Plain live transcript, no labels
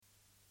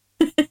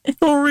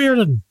Oh,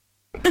 Reardon.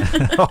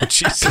 Oh,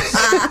 Jesus.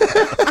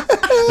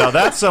 Now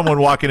that's someone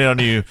walking in on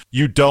you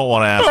you don't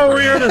want to ask. Oh, for.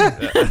 Reardon.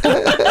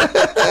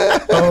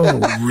 Oh,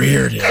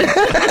 Reardon.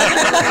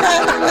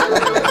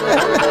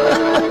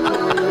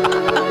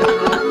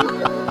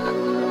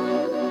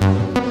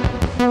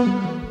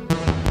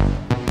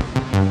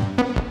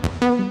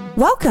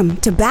 Welcome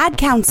to Bad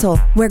Counsel,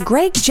 where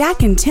Greg,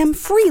 Jack, and Tim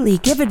freely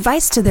give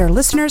advice to their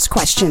listeners'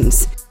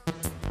 questions.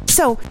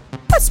 So,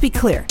 let's be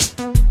clear.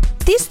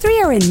 These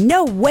three are in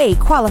no way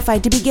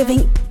qualified to be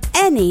giving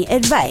any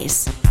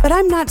advice, but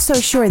I'm not so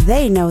sure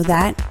they know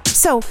that.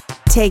 So,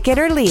 take it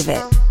or leave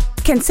it.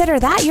 Consider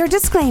that your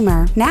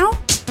disclaimer. Now,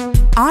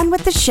 on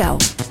with the show.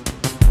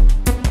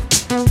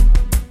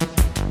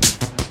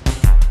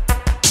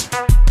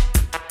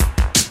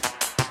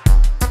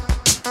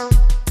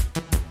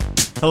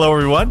 Hello,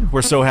 everyone.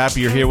 We're so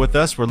happy you're here with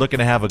us. We're looking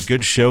to have a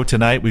good show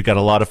tonight. We've got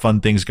a lot of fun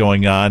things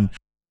going on.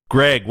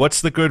 Greg,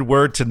 what's the good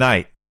word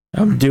tonight?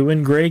 I'm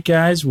doing great,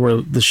 guys.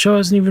 The show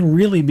hasn't even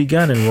really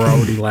begun, and we're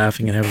already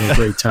laughing and having a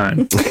great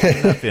time.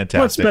 Fantastic.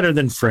 What's better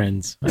than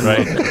Friends?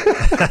 Right.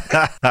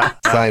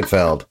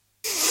 Seinfeld.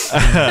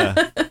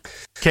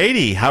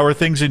 Katie, how are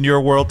things in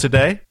your world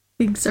today?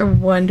 Things are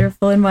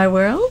wonderful in my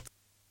world.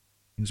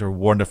 Things are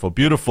wonderful,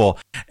 beautiful.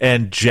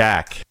 And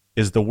Jack,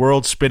 is the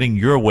world spinning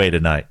your way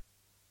tonight?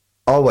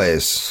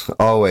 Always.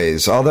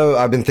 Although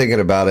I've been thinking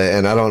about it,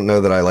 and I don't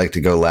know that I like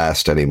to go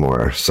last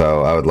anymore.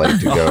 So I would like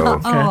to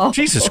go. Oh.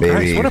 Jesus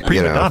Maybe, Christ, what a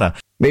prima donna.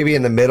 Maybe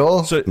in the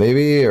middle. So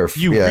maybe or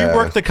You yeah.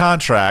 reworked the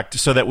contract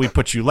so that we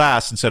put you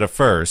last instead of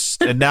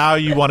first, and now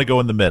you want to go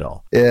in the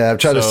middle. Yeah, I'm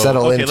trying to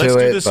settle into let's do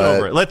it. this but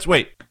over. Let's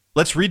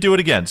redo it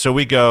again. So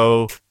we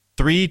go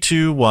 3,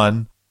 2,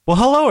 1. Well,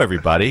 hello,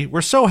 everybody.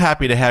 We're so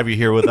happy to have you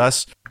here with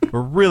us.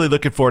 We're really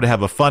looking forward to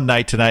have a fun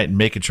night tonight and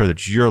making sure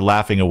that you're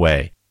laughing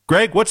away.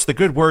 Greg, what's the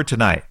good word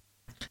tonight?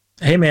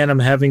 Hey, man, I'm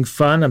having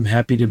fun. I'm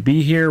happy to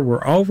be here.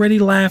 We're already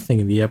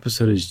laughing, and the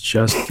episode has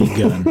just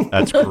begun.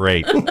 That's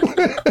great.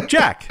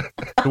 Jack,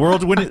 is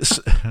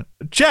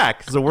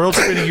the world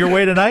spinning your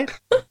way tonight?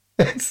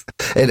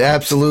 it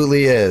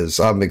absolutely is.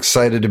 I'm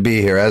excited to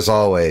be here, as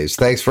always.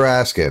 Thanks for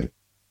asking.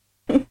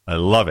 I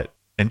love it.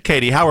 And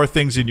Katie, how are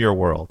things in your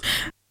world?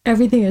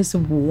 Everything is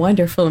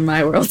wonderful in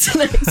my world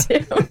tonight,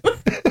 too.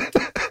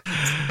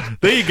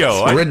 There you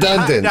go.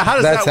 Redundant.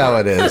 That's how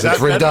it is. It's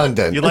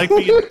redundant. You like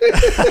me?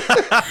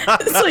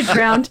 It's like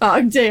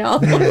Groundhog Day all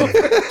over.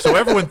 So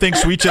everyone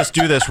thinks we just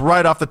do this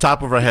right off the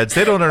top of our heads.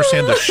 They don't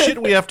understand the shit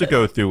we have to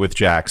go through with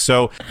Jack.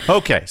 So,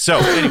 okay. So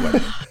anyway,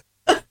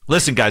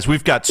 listen, guys,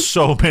 we've got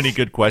so many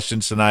good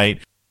questions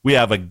tonight. We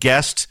have a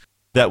guest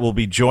that will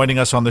be joining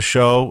us on the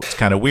show. It's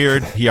kind of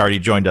weird. He already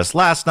joined us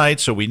last night,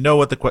 so we know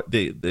what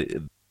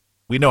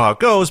we know how it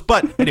goes.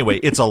 But anyway,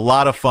 it's a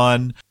lot of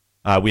fun.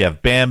 We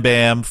have Bam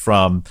Bam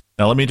from,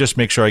 now let me just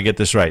make sure I get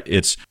this right.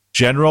 It's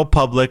General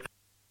Public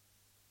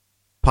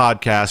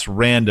Podcast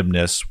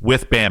Randomness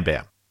with Bam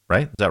Bam,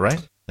 right? Is that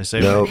right? I say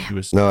no,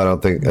 right? no, I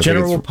don't think.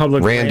 General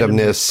Public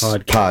Randomness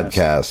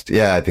podcast.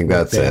 Yeah, I think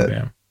that's Bam it.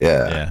 Bam.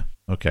 Yeah.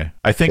 Okay.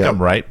 I think I'm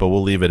right, but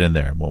we'll leave it in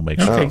there and we'll make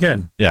sure. Okay,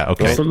 good. Yeah,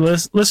 okay. So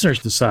listeners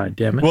decide,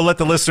 damn it. We'll let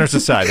the listeners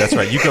decide. That's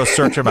right. You go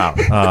search them out.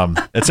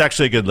 It's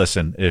actually a good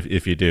listen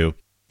if you do.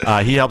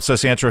 He helps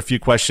us answer a few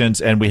questions,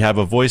 and we have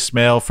a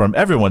voicemail from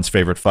everyone's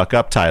favorite fuck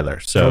up,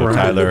 Tyler. So right.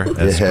 Tyler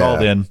has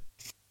called in,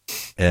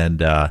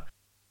 and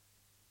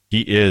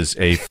he is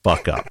a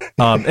fuck up.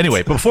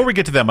 Anyway, before we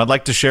get to them, I'd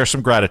like to share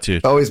some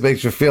gratitude. Always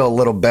makes you feel a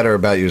little better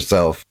about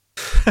yourself.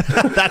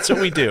 That's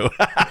what we do.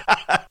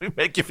 We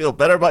make you feel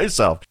better about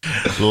yourself.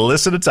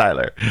 Listen to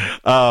Tyler.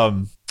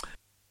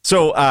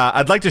 So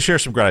I'd like to share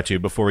some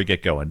gratitude before we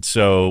get going.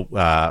 So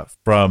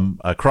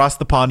from across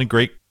the pond in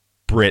Great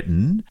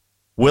Britain,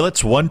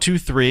 Willits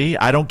 123.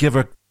 I don't give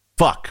a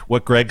fuck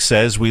what Greg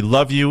says. We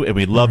love you, and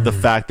we love the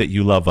fact that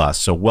you love us.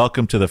 So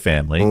welcome to the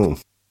family.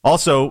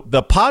 Also,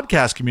 the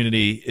podcast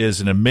community is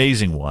an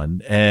amazing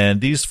one, and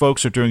these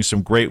folks are doing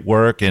some great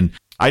work, and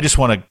I just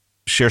want to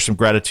share some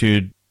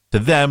gratitude to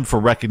them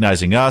for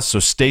recognizing us. So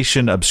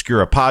Station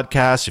Obscura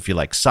Podcast, if you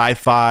like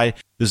sci-fi,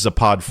 this is a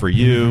pod for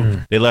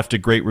you. They left a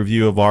great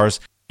review of ours.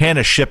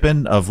 Hannah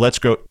Shippen of Let's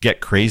Go Get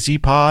Crazy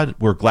Pod,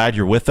 we're glad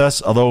you're with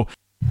us, although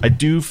I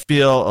do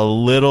feel a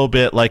little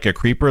bit like a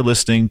creeper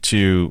listening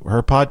to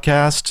her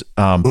podcast.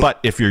 But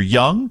if you're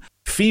young,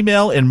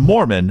 female, and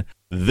Mormon,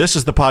 this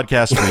is the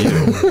podcast for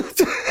you.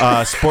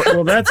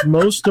 Well, that's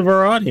most of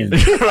our audience.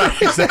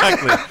 Right,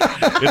 exactly.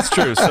 It's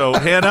true. So,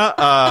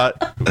 Hannah,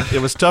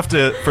 it was tough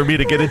for me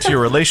to get into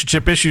your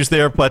relationship issues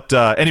there, but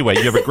anyway,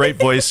 you have a great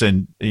voice,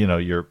 and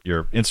your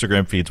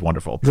Instagram feed's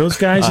wonderful. Those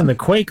guys and the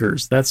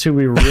Quakers, that's who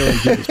we really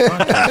do this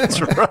podcast.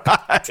 That's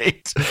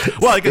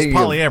right. Well, I guess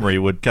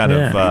polyamory would kind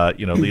of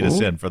lead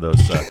us in for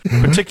those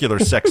particular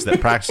sects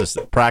that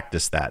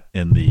practice that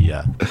in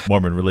the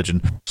Mormon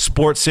religion.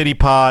 Sports City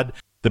Pod.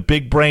 The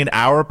Big Brain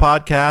Hour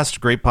podcast,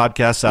 great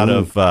podcast out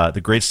of the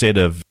great state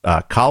of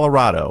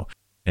Colorado.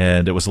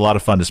 And it was a lot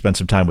of fun to spend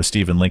some time with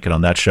Stephen Lincoln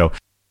on that show.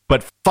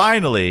 But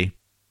finally,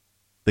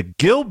 the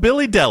Gil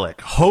Billy Delic,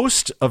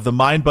 host of the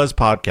Mind Buzz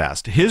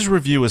podcast. His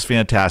review is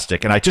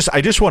fantastic, and I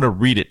just want to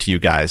read it to you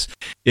guys.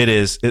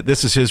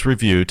 This is his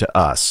review to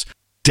us.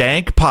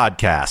 Dank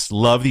podcast,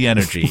 love the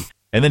energy.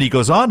 And then he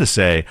goes on to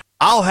say,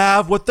 I'll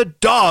have what the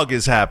dog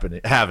is having.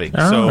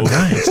 Oh,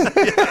 nice.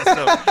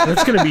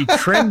 That's going to be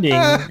trending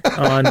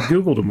on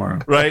Google tomorrow.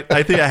 Right?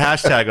 I think a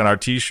hashtag on our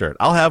T-shirt.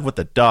 I'll have what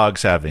the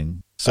dog's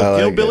having. So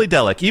Gil Billy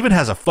Delic even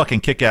has a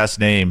fucking kick-ass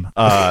name.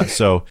 And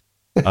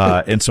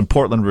some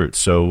Portland roots.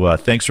 So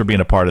thanks for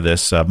being a part of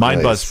this.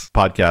 Mind Buzz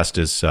podcast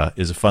is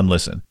a fun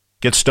listen.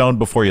 Get stoned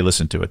before you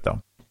listen to it,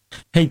 though.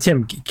 Hey,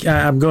 Tim,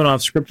 I'm going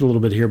off script a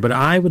little bit here, but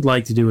I would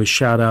like to do a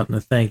shout-out and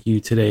a thank you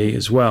today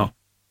as well.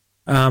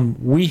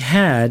 We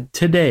had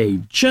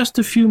today, just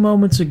a few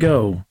moments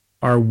ago,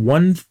 our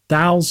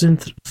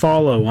 1,000th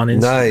follow on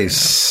Instagram.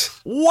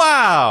 Nice.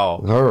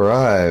 Wow. All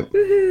right.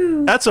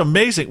 That's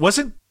amazing.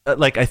 Wasn't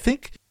I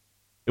think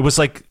it was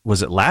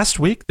was it last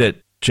week that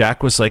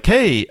Jack was like,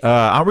 hey,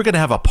 are we going to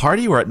have a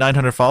party? We're at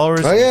 900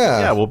 followers. Oh, yeah.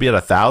 Yeah, we'll be at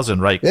 1,000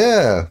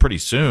 pretty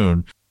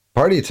soon.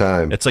 Party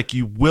time. It's like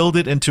you willed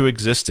it into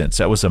existence.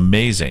 That was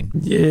amazing.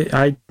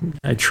 Yeah,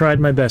 I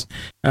tried my best.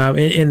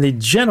 And the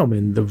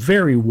gentleman, the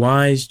very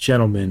wise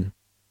gentleman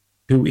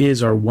who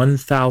is our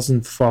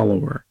 1,000th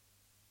follower,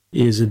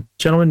 is a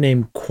gentleman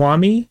named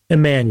Kwame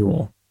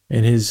Emmanuel.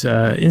 And his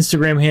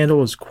Instagram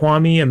handle is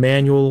Kwame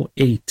Emmanuel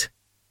 8.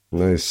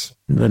 Nice.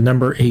 The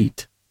number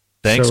 8.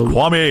 Thanks,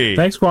 Kwame.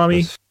 Thanks,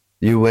 Kwame.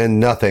 You win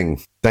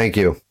nothing. Thank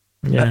you.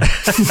 Yeah.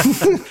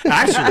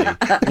 Actually,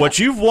 what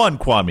you've won,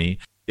 Kwame,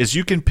 is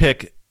you can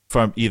pick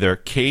from either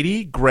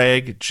Katie,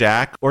 Greg,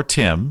 Jack, or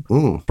Tim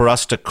for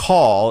us to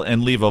call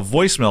and leave a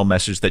voicemail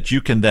message that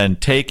you can then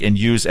take and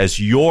use as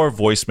your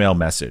voicemail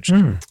message.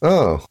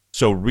 Oh.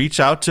 So reach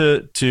out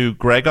to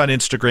Greg on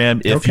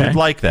Instagram if you'd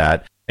like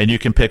that, and you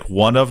can pick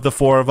one of the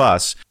four of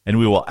us, and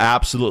we will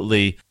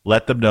absolutely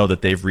let them know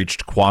that they've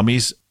reached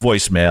Kwame's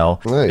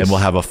voicemail, and we'll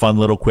have a fun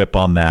little quip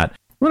on that.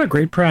 What a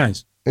great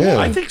prize. Yeah.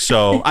 I think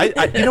so.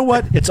 I you know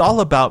what? It's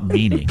all about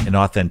meaning and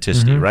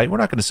authenticity, right? We're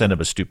not going to send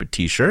him a stupid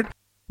T-shirt.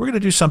 We're going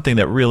to do something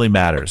that really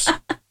matters.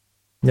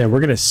 Yeah, we're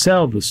going to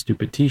sell the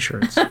stupid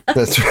T-shirts.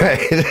 That's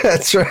right.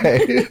 That's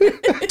right.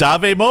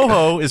 Dave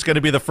Moho is going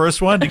to be the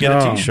first one to get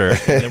a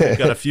T-shirt. And then we've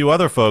got a few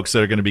other folks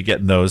that are going to be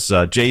getting those.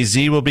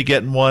 Jay-Z will be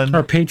getting one.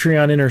 Our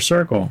Patreon Inner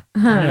Circle.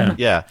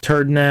 Yeah.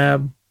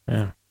 Turdnab.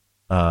 Yeah.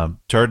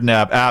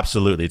 Turdnab,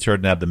 absolutely.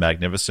 Turdnab the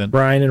Magnificent.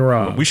 Brian and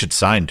Rob. We should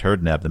sign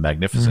Turdnab the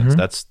Magnificent.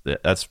 That's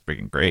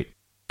freaking great.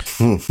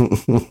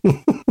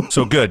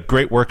 So good.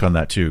 Great work on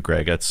that too,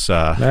 Greg. It's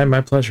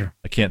my pleasure.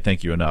 I can't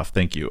thank you enough.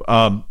 Thank you.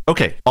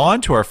 Okay,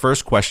 on to our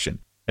first question.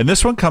 And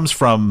this one comes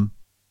from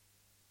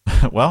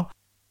well,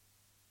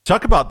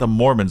 talk about the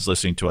Mormons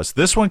listening to us.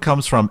 This one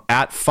comes from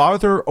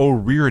 @Father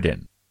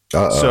O'Riordan.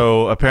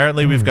 So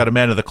apparently we've got a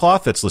man of the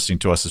cloth that's listening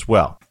to us as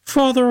well.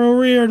 Father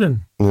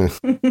O'Riordan.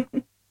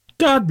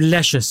 God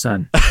bless you,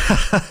 son.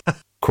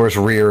 Of course,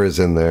 rear is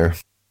in there.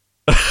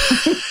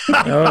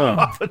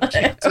 Oh.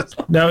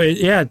 No,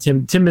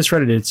 Tim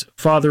misread it. It's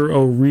Father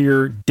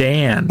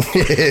O'Riordan.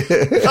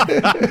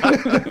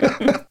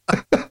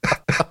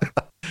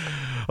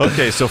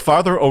 Okay, so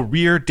Father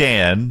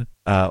O'Riordan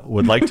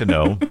would like to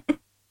know,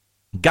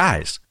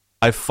 guys,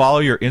 I follow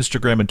your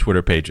Instagram and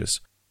Twitter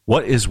pages.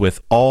 What is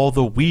with all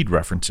the weed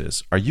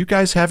references? Are you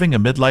guys having a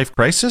midlife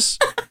crisis?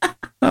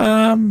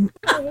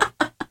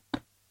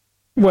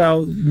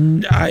 Well,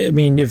 I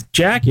mean, if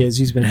Jack is,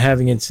 he's been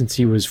having it since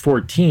he was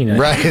 14.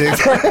 Right.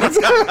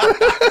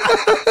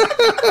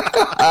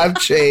 I've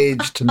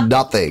changed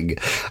nothing.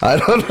 I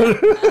don't know.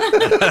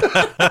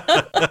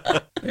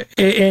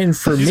 And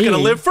for He's me, going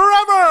to live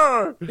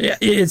forever.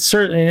 It's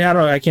certainly,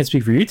 I can't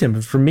speak for you, Tim,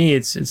 but for me,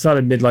 it's not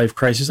a midlife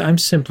crisis. I'm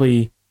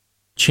simply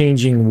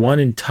changing one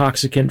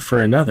intoxicant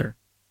for another.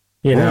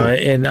 You know,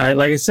 and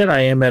like I said, I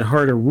am at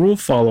heart a rule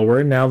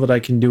follower. Now that I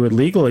can do it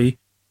legally,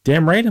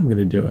 damn right I'm going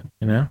to do it,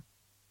 you know?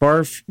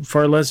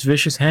 Far less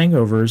vicious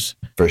hangovers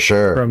for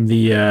sure from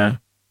the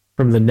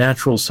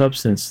natural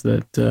substance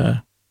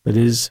that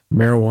is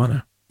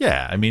marijuana.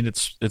 Yeah, I mean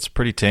it's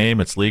pretty tame,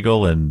 it's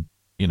legal, and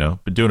been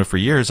doing it for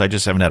years. I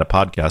just haven't had a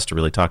podcast to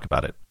really talk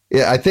about it.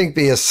 Yeah, I think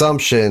the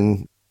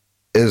assumption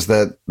is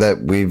that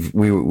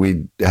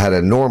we had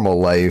a normal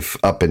life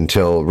up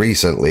until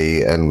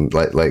recently, and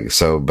like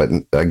so. But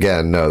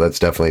again, no, that's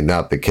definitely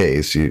not the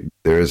case.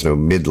 There is no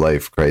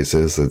midlife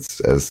crisis. It's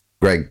as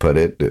Greg put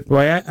it.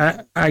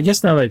 Well, I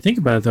guess now that I think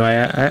about it, though,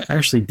 I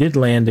actually did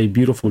land a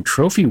beautiful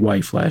trophy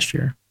wife last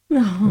year.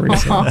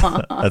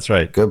 That's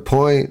right. Good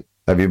point.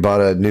 Have you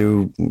bought a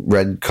new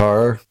red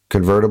car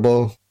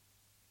convertible?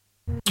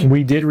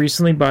 We did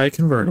recently buy a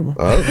convertible.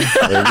 Oh,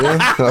 there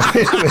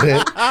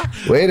you go.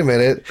 Wait a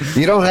minute.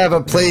 You don't have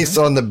a place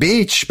on the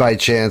beach by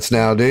chance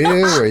now, do you?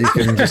 Where you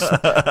can just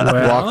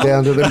walk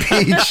down to the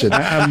beach. And...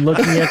 I'm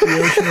looking at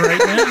the ocean right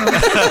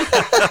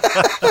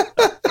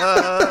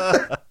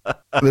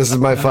now. This is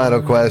my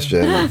final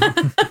question.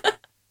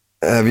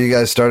 Have you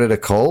guys started a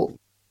cult?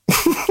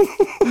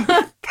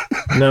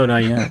 No,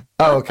 not yet.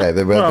 Oh, okay.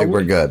 Then I think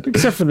we're good.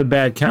 Except for the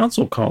bad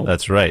counsel cult.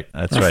 That's right.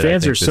 That's Our right.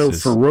 fans are so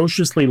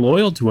ferociously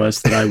loyal to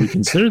us that I would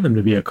consider them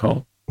to be a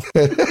cult.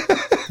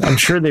 I'm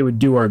sure they would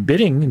do our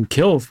bidding and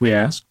kill if we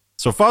asked.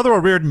 So, Father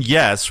O'Riordan,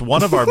 yes,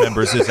 one of our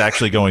members is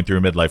actually going through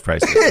a midlife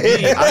crisis.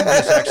 Me, I'm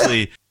just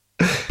actually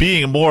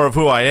being more of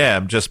who I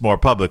am, just more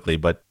publicly.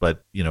 But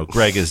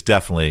Greg is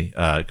definitely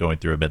going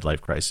through a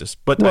midlife crisis.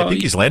 But I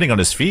think he's landing on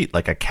his feet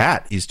like a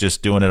cat. He's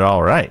just doing it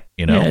all right,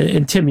 Yeah,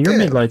 and Tim, your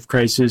midlife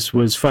crisis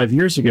was 5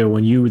 years ago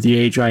when you were the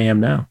age I am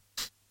now.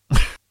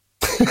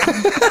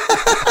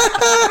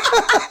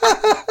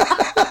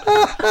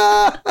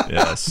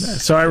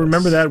 Yes. So I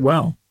remember that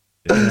well.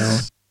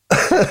 Yes.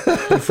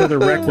 For the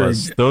record,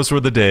 those were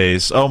the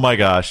days. Oh my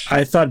gosh.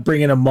 I thought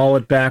bringing a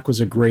mullet back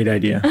was a great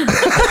idea.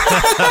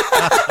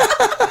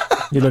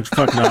 You looked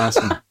fucking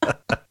awesome.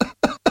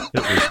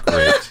 It was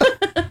great.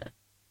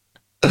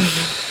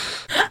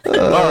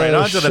 All right,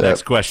 on to the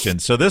next question.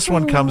 So this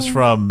one comes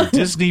from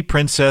Disney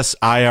Princess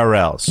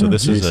IRL. So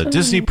this is a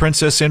Disney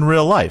princess in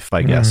real life,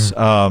 I guess.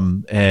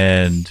 And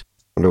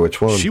I wonder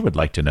which one. She would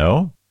like to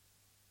know.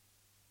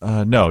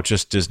 No,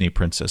 just Disney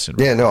princess in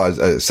real life. Yeah,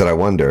 no, I said I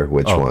wonder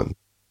which one.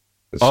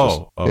 It's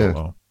fun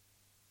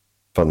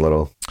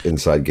little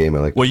inside game. I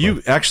like. Well,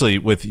 you actually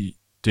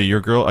are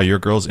your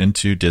girls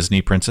into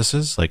Disney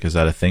princesses? Like, is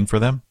that a thing for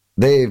them?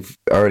 They've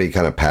already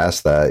kind of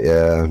passed that.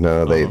 Yeah,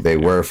 no, they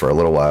were for a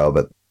little while,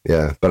 but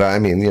yeah. But I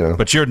mean,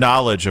 But your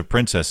knowledge of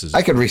princesses,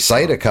 I could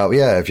recite a couple.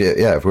 Yeah,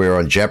 if we were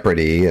on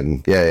Jeopardy,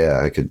 and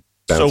I could.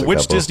 So,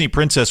 which Disney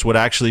princess would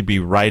actually be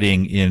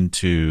writing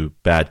into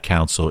bad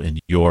counsel in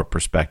your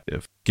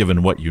perspective,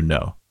 given what you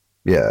know?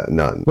 Yeah,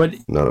 none.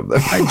 None of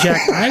them.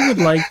 Jack, I would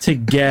like to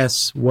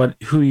guess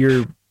who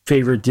your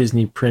favorite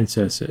Disney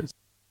princess is.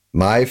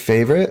 My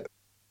favorite?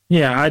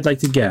 Yeah, I'd like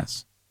to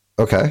guess.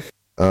 Okay.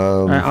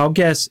 I'll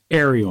guess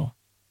Ariel.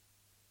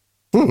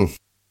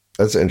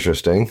 That's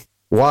interesting.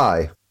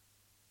 Why?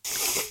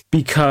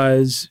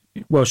 Because,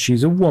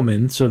 she's a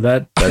woman, so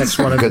that's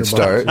one of good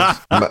start.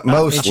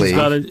 Mostly.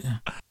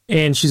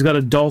 And she's got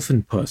a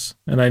dolphin puss,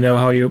 and I know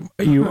how far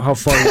you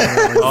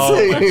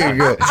are.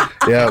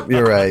 Yeah,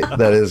 you're right.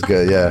 That is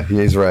good. Yeah,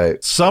 he's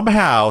right.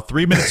 Somehow,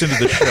 3 minutes into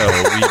the show,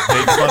 we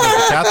made fun of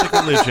the Catholic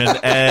religion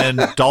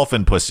and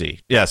dolphin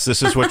pussy. Yes,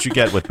 this is what you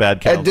get with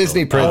bad counsel. And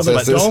Disney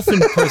princesses. The dolphin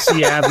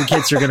pussy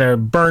advocates are going to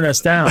burn us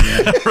down.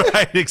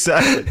 Right,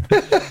 exactly.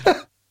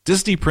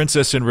 Disney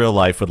princess in real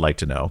life would like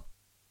to know.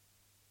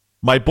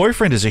 My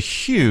boyfriend is a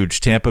huge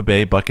Tampa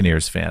Bay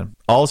Buccaneers fan.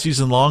 All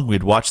season long,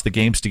 we'd watch the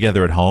games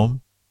together at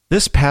home.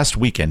 This past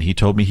weekend, he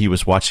told me he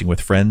was watching with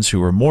friends who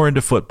were more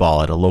into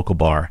football at a local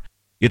bar.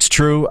 It's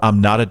true,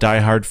 I'm not a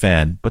diehard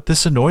fan, but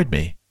this annoyed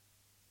me.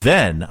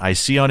 Then I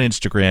see on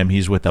Instagram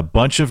he's with a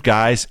bunch of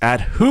guys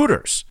at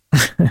Hooters.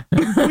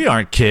 We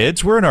aren't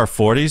kids, we're in our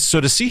 40s,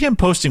 so to see him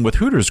posting with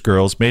Hooters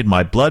girls made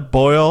my blood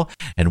boil,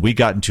 and we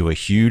got into a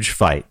huge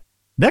fight.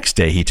 Next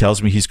day, he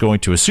tells me he's going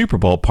to a Super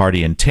Bowl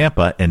party in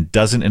Tampa and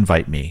doesn't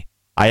invite me.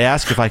 I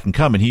ask if I can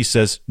come, and he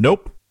says,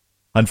 nope.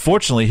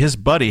 Unfortunately, his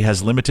buddy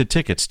has limited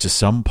tickets to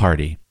some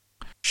party.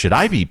 Should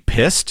I be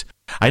pissed?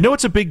 I know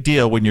it's a big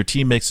deal when your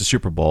team makes the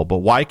Super Bowl, but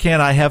why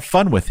can't I have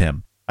fun with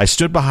him? I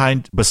stood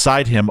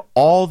beside him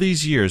all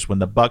these years when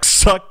the Bucs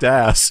sucked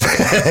ass. So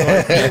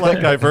I feel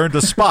like I've earned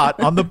a spot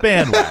on the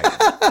bandwagon.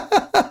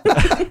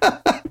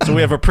 So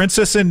we have a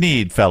princess in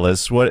need,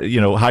 fellas. How are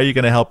you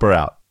going to help her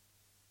out?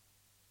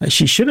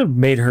 She should have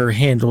made her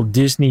handle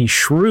Disney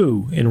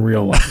Shrew in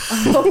real life.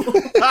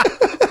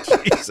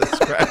 Jesus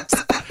Christ.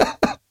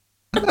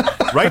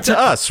 Write to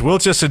us. We'll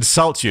just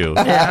insult you.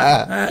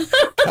 Yeah,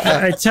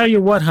 I tell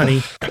you what,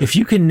 honey, if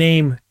you can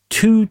name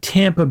 2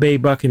 Tampa Bay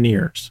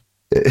Buccaneers,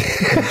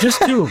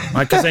 just 2 of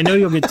them, because I know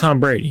you'll get Tom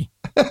Brady.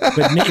 But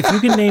if you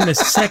can name a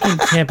second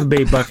Tampa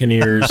Bay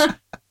Buccaneers,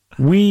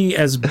 we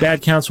as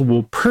Bad Counsel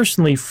will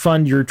personally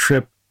fund your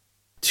trip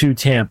to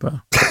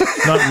Tampa.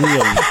 Not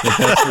really, but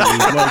that's what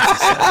we'd like to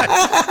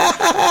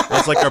say.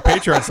 It's like our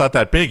Patreon's not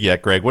that big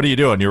yet, Greg. What are you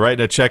doing? You're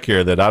writing a check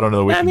here that I don't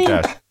know we can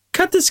cash.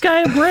 Cut this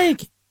guy a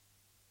break.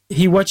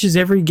 He watches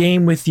every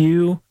game with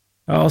you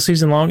all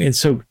season long. And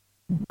so,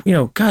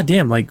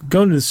 goddamn, like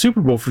going to the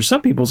Super Bowl for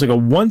some people is like a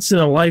once in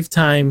a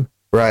lifetime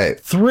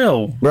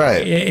thrill.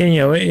 Right.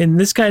 And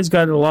this guy's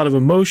got a lot of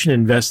emotion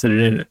invested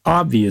in it,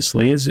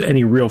 obviously, as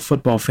any real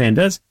football fan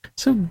does.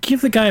 So give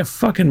the guy a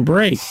fucking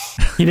break.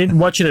 He didn't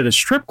watch it at a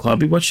strip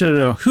club. He watched it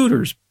at a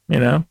Hooters,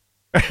 And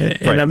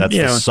right, that's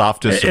the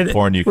softest of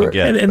porn you can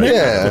get. And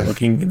they're not good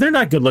looking. They're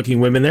not good looking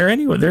women there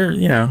anyway. They're,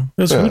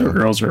 those Hooter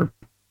girls are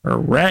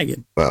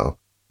ragged. Well,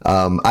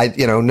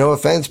 no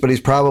offense, but he's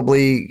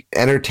probably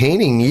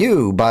entertaining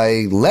you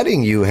by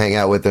letting you hang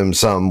out with him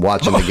some,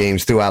 watching the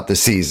games throughout the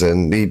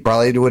season. He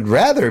probably would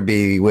rather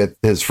be with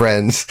his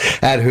friends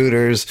at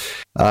Hooters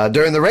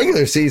during the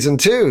regular season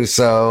too.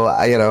 So,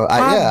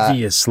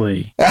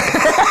 obviously.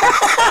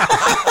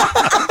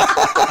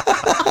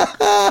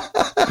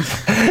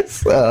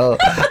 So,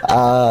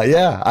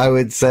 I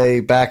would say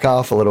back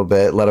off a little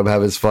bit. Let him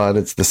have his fun.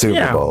 It's the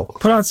Super Bowl.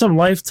 Put on some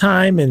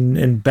Lifetime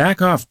and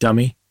back off,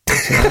 dummy.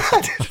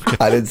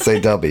 I didn't say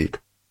dummy.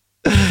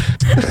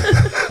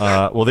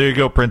 Well, there you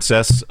go,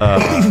 princess.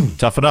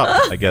 Toughen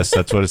up. I guess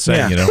that's what it's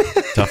saying. Yeah.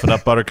 Toughen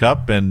up,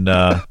 Buttercup, and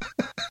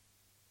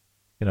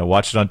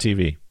watch it on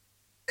TV.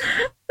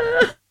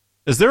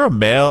 Is there a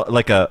male,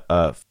 like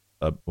a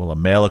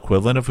male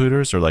equivalent of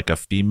Hooters, or like a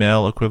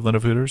female equivalent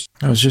of Hooters?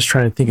 I was just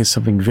trying to think of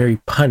something very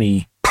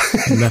punny,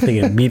 and nothing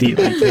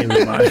immediately came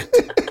to mind.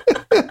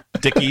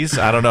 Dickies?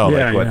 I don't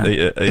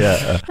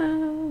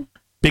know.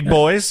 Big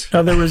Boys?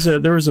 There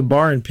was a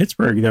bar in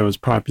Pittsburgh that was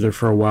popular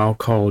for a while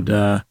called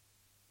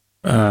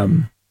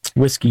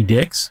Whiskey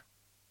Dick's.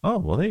 Oh,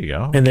 well, there you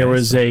go. And there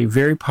was a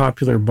very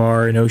popular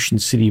bar in Ocean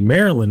City,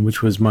 Maryland,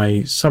 which was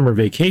my summer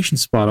vacation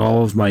spot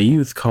all of my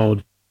youth,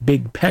 called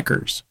Big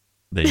Peckers.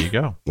 There you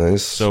go.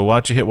 Nice. So why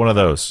don't you hit one of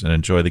those and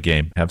enjoy the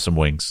game? Have some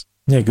wings.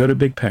 Yeah, go to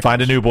Big Peckers.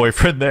 Find a new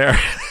boyfriend there.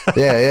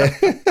 Yeah.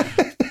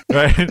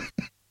 Right?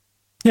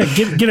 Yeah,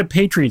 get a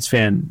Patriots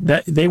fan.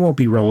 That they won't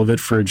be relevant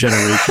for a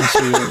generation,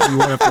 so you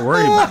won't have to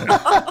worry about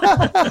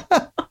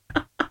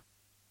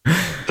it.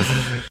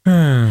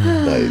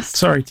 Nice.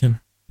 Sorry, Tim.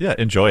 Yeah,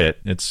 enjoy it.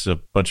 It's a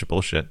bunch of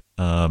bullshit.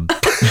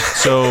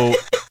 So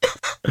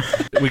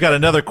we got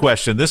another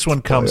question. This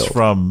one comes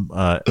from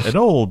an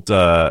old,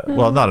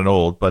 well, not an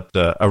old, but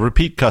a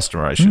repeat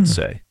customer, I should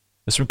say.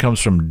 This one comes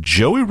from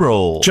Joey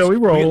Rolls. Joey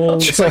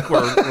Rolls. It's like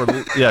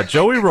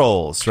Joey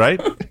Rolls, right?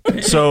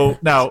 So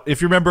now,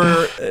 if you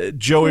remember,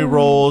 Joey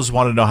Rolls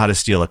wanted to know how to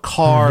steal a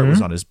car. It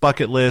was on his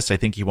bucket list. I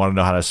think he wanted to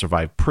know how to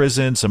survive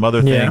prison, some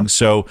other things.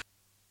 So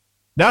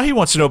now he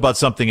wants to know about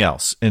something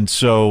else. And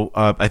so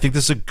I think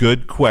this is a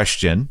good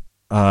question.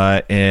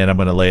 And I'm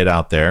going to lay it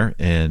out there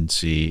and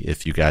see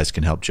if you guys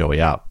can help Joey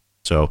out.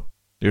 So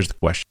here's the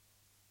question.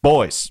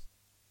 Boys,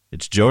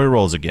 it's Joey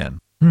Rolls again.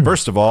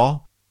 First of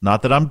all,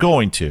 not that I'm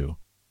going to,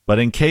 but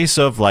in case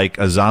of like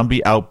a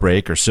zombie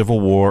outbreak or civil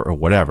war or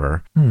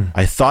whatever,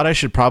 I thought I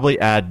should probably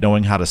add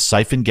knowing how to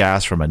siphon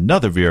gas from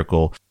another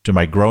vehicle to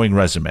my growing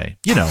resume.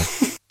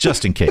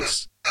 Just in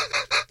case.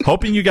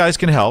 Hoping you guys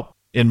can help.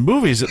 In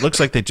movies, it looks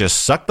like they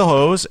just suck the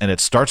hose and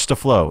it starts to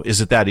flow. Is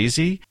it that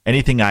easy?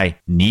 Anything I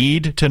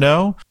need to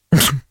know?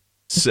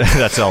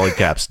 That's all in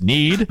caps.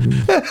 Need.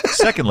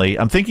 Secondly,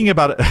 I'm thinking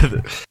about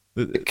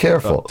it.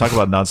 Careful. Talk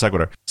about non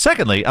sequitur.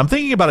 Secondly, I'm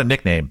thinking about a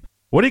nickname.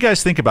 What do you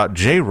guys think about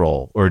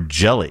J-Roll or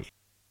Jelly?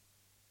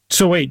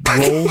 So wait,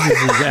 Rolls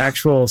is his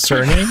actual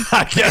surname?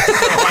 I thought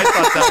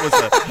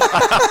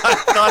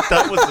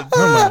that was a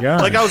Oh my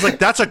god! like I was like,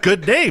 that's a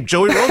good name.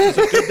 Joey Rolls is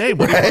a good name.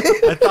 What do you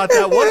want? I thought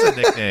that was a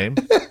nickname,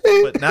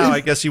 but now I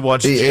guess he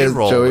wants He is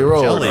J-Roll Joey or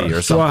Roll. Jelly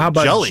or something. Well, how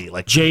about Jelly?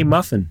 Like J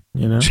Muffin?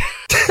 Little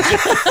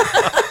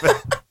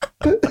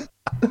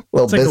It's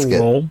like biscuit. a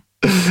roll.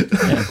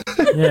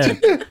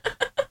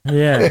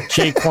 Yeah.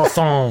 J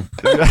Croissant.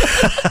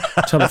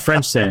 That's how the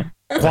French say it.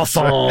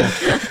 Croissant.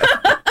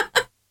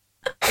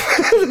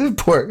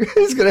 Poor.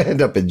 He's gonna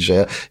end up in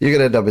jail. You're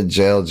gonna end up in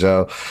jail,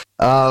 Joe.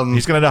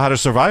 he's gonna know how to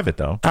survive it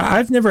though.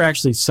 I've never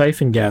actually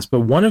siphoned gas,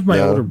 but one of my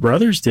older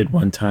brothers did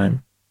one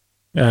time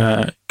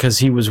because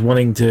he was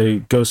wanting to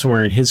go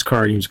somewhere in his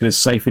car and he was going to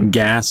siphon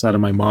gas out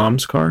of my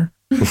mom's car.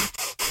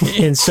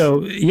 And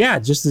so, yeah,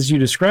 just as you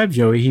described,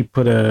 Joey, he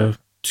put a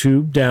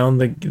tube down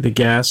the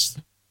gas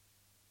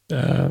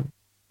into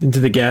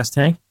the gas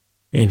tank,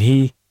 and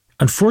he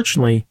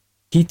unfortunately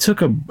he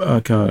took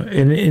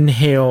an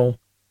inhale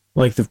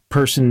like the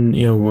person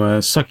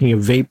sucking a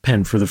vape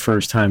pen for the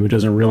first time who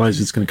doesn't realize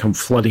it's going to come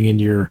flooding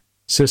into your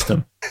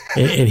system,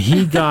 and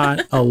he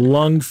got a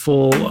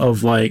lungful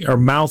of or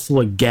mouthful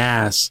of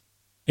gas,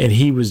 and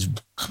he was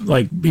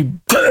like he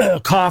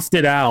coughed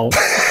it out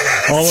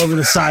all over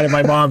the side of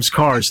my mom's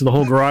car, so the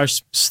whole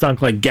garage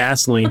stunk like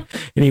gasoline,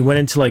 and he went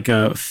into like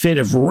a fit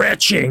of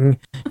retching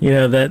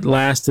that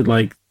lasted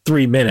like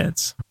 3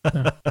 minutes.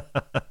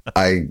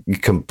 I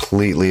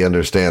completely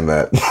understand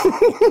that.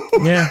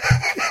 Yeah.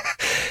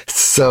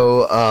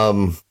 So,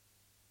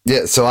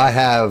 so I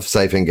have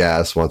siphoned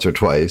gas once or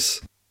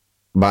twice.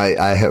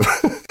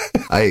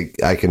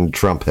 I can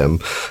trump him.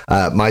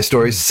 My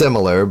story's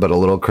similar, but a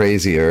little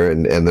crazier,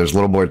 and there's a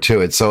little more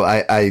to it. So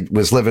I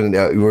was living,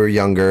 we were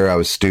younger. I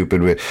was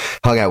stupid. We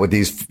hung out with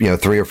these,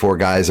 3 or 4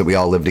 guys that we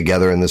all lived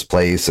together in this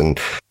place, and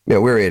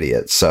we're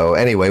idiots. So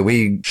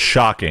anyway,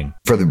 Shocking.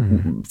 for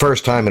the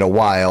first time in a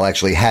while,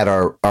 actually had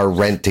our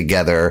rent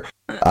together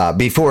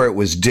before it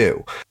was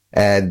due.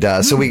 And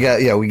so we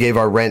gave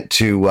our rent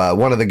to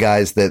one of the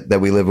guys that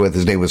we lived with.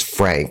 His name was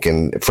Frank,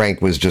 and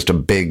Frank was just a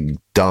big,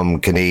 dumb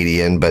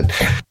Canadian. But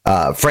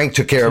Frank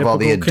took care of all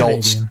the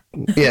adults.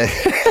 Canadian. Yeah,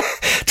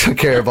 took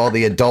care of all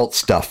the adult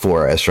stuff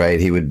for us, right?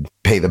 He would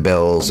pay the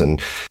bills,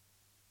 and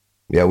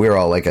we were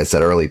all, like I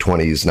said, early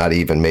 20s, not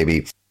even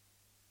maybe.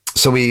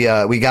 So we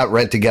got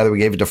rent together. We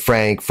gave it to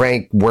Frank.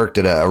 Frank worked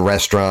at a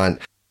restaurant.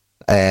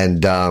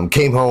 And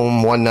came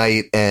home one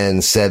night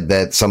and said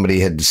that somebody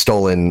had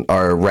stolen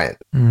our rent.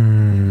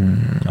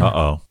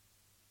 Uh-oh.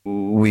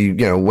 We,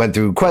 went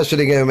through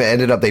questioning him.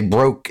 Ended up, they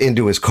broke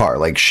into his car,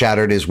 like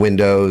shattered his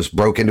windows,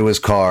 broke into his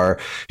car.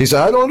 He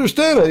said, "I don't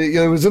understand.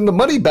 It was in the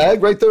money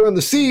bag right there on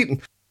the seat."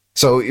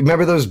 So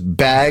remember those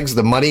bags,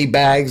 the money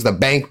bags, the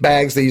bank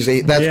bags they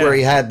usually, that's where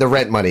he had the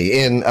rent money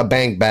in a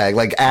bank bag,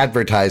 like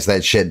advertise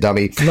that shit,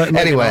 dummy. Like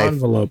anyway. an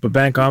envelope, a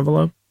bank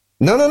envelope?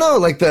 No.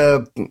 Like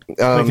the,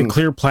 like a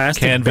clear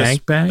plastic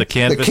bank bag? The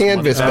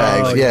canvas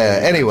bags.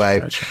 Yeah.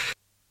 Anyway. Gotcha.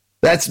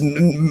 That's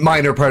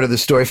minor part of the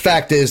story.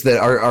 Fact is that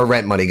our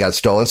rent money got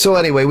stolen. So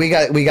anyway, we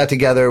got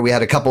together. We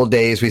had a couple of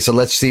days. We said,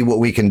 let's see what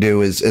we can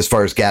do as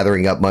far as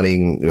gathering up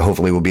money.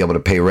 Hopefully we'll be able to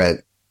pay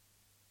rent.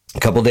 A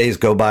couple of days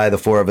go by. The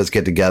four of us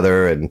get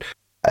together and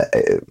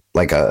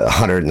like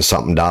 $100 and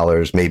something,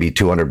 maybe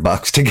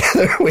 $200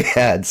 together we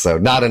had. So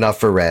not enough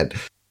for rent,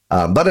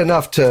 but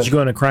enough to. Did you go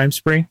on a crime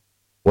spree?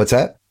 What's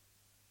that?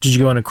 Did you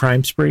go on a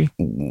crime spree?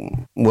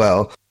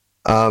 Well,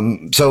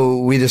 so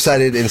we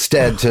decided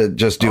instead to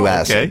just do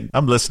acid. Okay,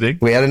 I'm listening.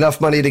 We had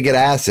enough money to get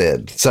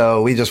acid,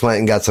 so we just went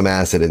and got some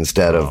acid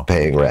instead of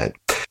paying rent.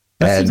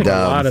 That seems like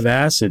a lot of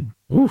acid.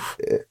 Oof.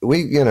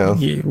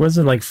 It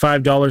wasn't like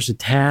 $5 a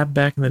tab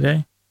back in the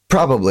day.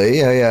 Probably,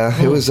 yeah.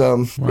 Oh, it was,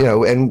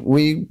 wow. And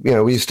we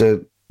used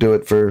to do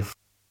it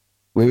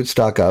we would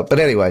stock up. But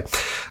anyway,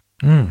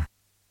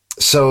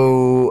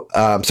 so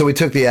we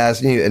took the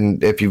acid,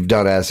 and if you've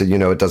done acid,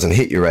 it doesn't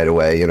hit you right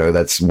away.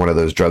 That's one of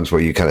those drugs where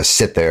you kind of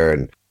sit there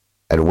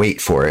and wait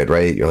for it,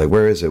 right? You're like,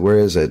 where is it? Where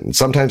is it? And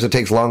sometimes it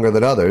takes longer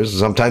than others.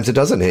 Sometimes it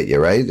doesn't hit you,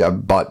 right?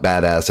 I've bought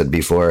bad acid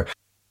before.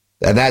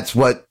 And that's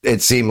what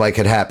it seemed like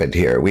had happened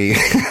here. We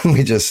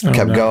just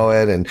kept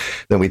going, and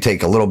then we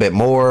take a little bit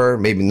more,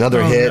 maybe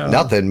another hit. No.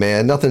 Nothing,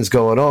 man. Nothing's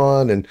going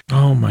on. And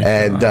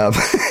God.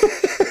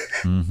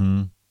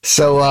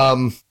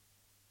 So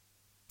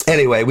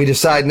anyway, we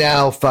decide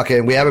now,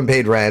 we haven't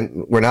paid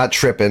rent. We're not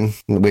tripping.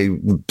 We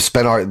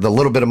spent the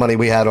little bit of money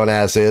we had on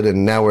acid,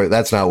 and now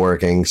that's not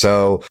working.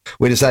 So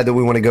we decided that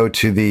we want to go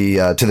to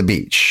the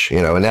beach,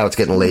 and now it's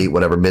getting late,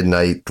 whatever,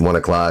 midnight,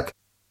 1:00.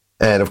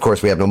 And of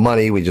course we have no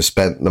money. We just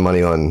spent the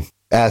money on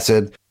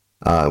acid.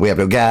 We have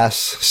no gas.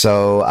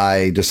 So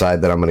I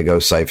decide that I'm going to go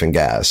siphon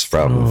gas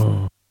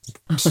from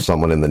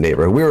someone in the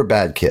neighborhood. We were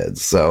bad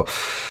kids. So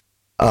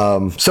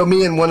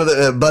me and one of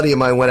a buddy of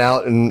mine went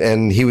out,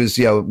 and he was,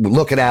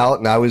 looking out,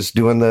 and I was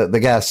doing the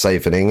gas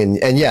siphoning.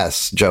 And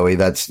yes, Joey,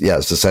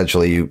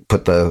 essentially you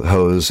put the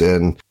hose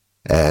in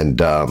and,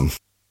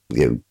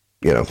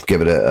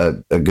 give it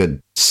a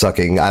good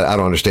sucking. I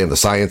don't understand the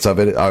science of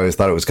it. I always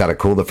thought it was kind of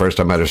cool the first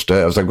time I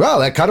understood. I was like, wow,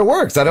 that kind of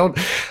works. I don't,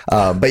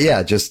 but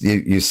yeah, just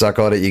you suck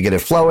on it, you get it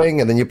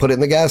flowing, and then you put it in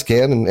the gas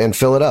can and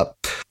fill it up.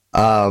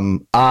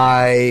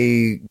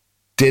 I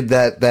did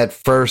that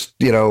first,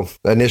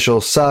 initial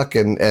suck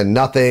and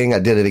nothing. I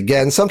did it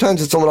again.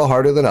 Sometimes it's a little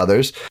harder than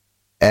others.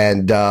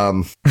 And,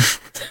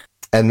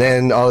 and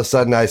then all of a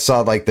sudden I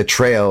saw like the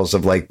trails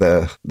of like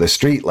the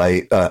street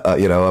light,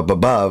 up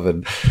above.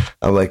 And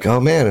I'm like, oh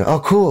man, oh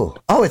cool.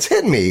 Oh, it's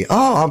hitting me.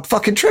 Oh, I'm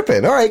fucking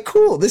tripping. All right,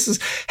 cool. This is,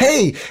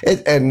 hey.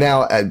 And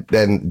now,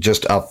 and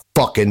just a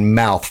fucking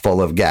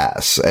mouthful of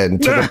gas. And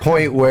to the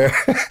point where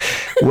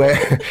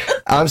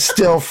I'm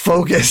still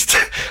focused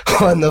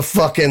on the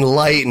fucking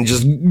light and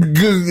just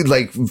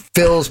like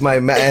fills my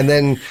mouth. And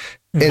then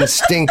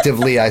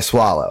instinctively I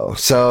swallow.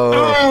 So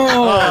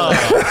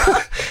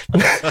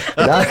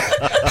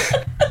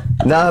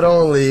not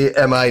only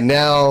am I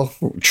now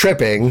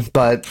tripping,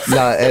 but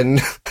and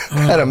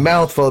had a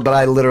mouthful, but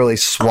I literally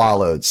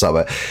swallowed some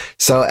of it.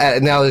 So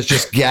now there's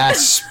just gas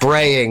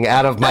spraying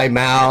out of my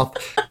mouth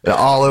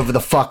all over the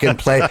fucking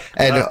place.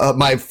 And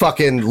my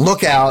fucking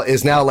lookout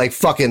is now like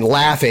fucking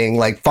laughing,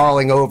 like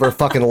falling over,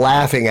 fucking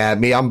laughing at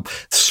me. I'm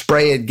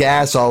spraying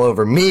gas all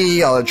over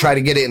me. I'll try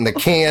to get it in the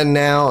can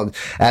now.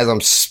 As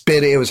I'm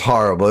spitting, it was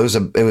horrible.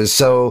 It was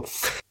so.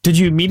 Did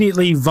you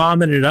immediately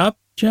vomit it up,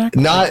 Jack?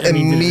 Not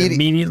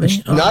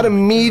immediately. Not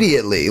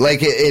immediately. Like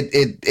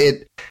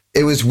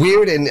it was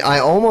weird, and I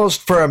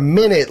almost for a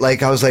minute,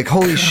 like I was like,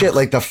 holy shit,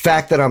 like the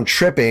fact that I'm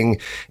tripping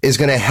is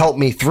going to help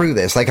me through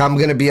this. Like I'm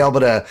going to be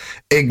able to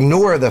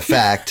ignore the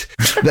fact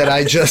that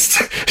I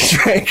just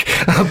drank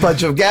a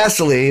bunch of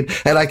gasoline,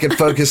 and I could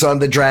focus on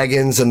the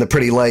dragons and the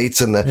pretty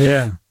lights and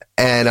the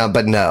And,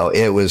 but no,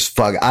 it was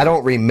fuck. I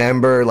don't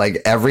remember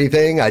like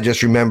everything. I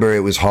just remember it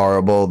was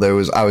horrible.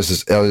 I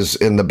was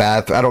in the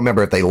bathroom. I don't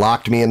remember if they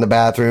locked me in the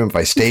bathroom, if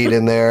I stayed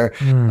in there.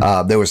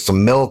 There was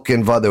some milk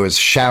involved. There was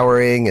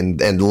showering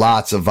and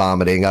lots of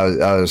vomiting. I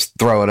was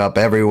throwing up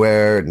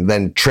everywhere and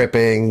then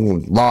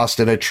tripping, lost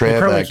in a trip. They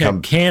probably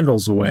kept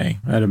candles away,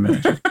 I'd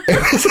imagine.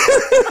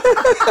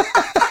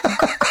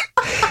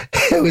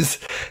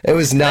 It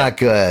was not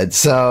good.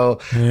 So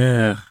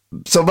yeah.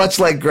 So much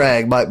like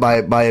Greg, my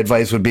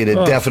advice would be to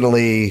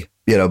definitely,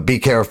 be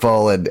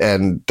careful and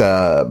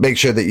make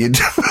sure that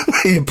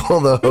you pull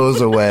the hose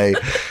away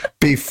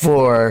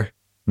before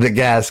the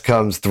gas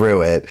comes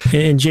through it.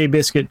 And Jay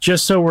Biscuit,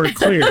 just so we're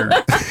clear,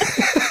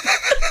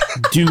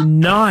 do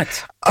not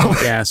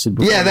take acid.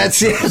 Yeah,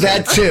 that's it.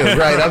 That too.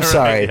 Right. I'm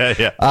sorry.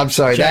 Yeah. I'm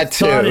sorry. Jack that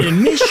too. Thought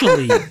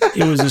initially,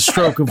 it was a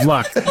stroke of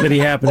luck that he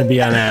happened to be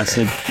on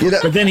acid,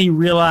 but then he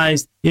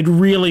realized it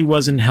really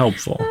wasn't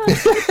helpful.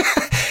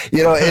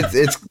 you know,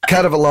 it's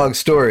kind of a long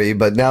story,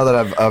 but now that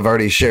I've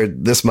already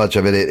shared this much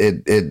of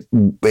it,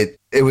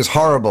 it was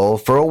horrible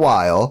for a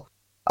while.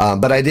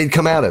 But I did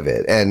come out of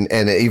it and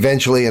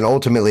eventually and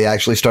ultimately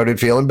actually started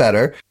feeling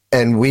better.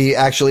 And we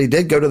actually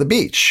did go to the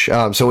beach.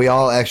 So we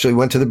all actually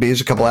went to the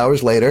beach a couple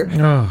hours later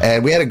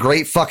and we had a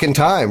great fucking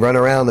time running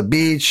around the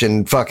beach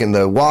and fucking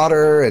the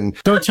water. And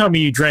don't tell me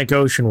you drank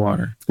ocean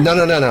water.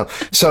 No.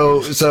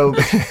 So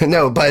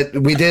no, but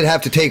we did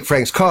have to take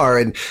Frank's car.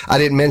 And I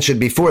didn't mention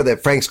before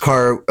that Frank's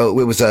car,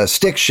 it was a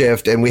stick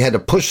shift and we had to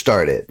push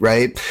start it.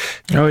 Right.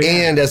 Oh,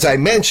 yeah. And as I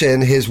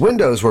mentioned, his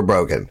windows were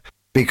broken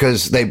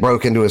because they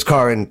broke into his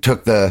car and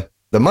took the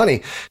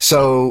money.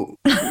 So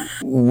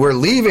we're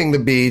leaving the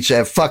beach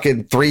at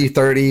fucking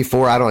 3:30,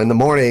 4, I don't know, in the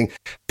morning,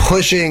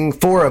 pushing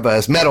four of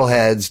us,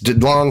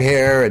 metalheads, long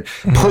hair, and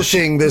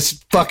pushing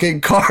this fucking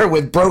car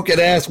with broken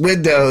ass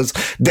windows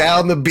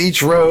down the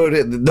beach road.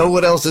 And no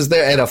one else is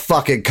there. And a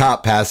fucking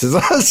cop passes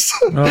us.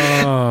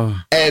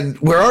 And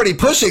we're already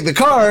pushing the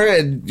car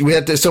and we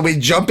have to, so we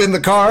jump in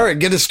the car and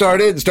get it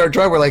started and start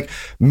driving. We're like,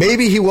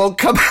 maybe he won't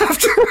come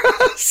after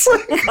us.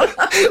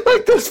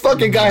 Like this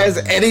fucking guy has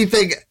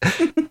anything.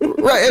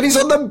 Right, and he's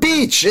on the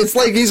beach. It's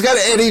like he's got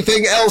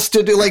anything else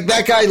to do. Like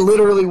that guy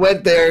literally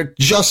went there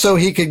just so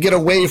he could get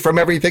away from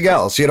everything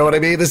else. You know what I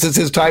mean? This is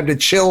his time to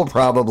chill,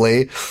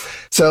 probably.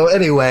 So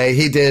anyway,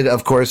 he did,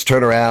 of course,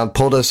 turn around,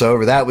 pulled us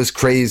over. That was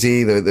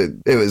crazy.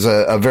 It was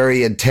a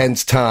very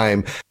intense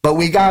time, but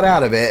we got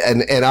out of it.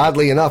 And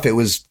oddly enough, it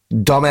was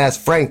dumbass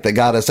Frank that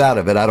got us out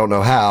of it. I don't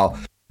know how.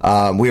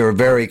 We were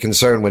very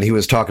concerned when he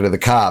was talking to the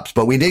cops,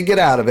 but we did get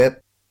out of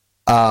it.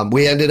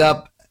 We ended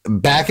up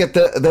back at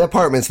the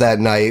apartments that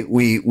night.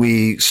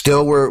 We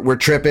still were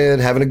tripping,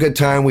 having a good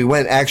time. We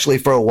went actually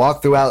for a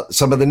walk throughout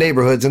some of the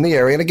neighborhoods in the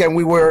area. And again,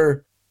 we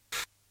weren't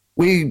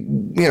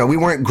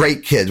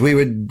great kids. We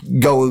would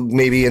go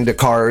maybe into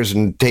cars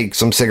and take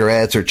some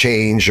cigarettes or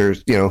change or,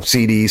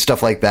 CDs,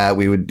 stuff like that.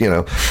 We would,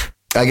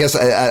 I guess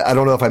I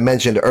don't know if I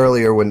mentioned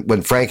earlier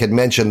when Frank had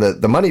mentioned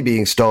the money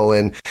being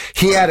stolen,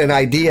 he had an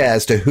idea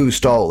as to who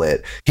stole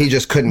it. He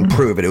just couldn't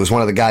prove it. It was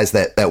one of the guys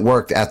that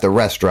worked at the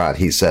restaurant.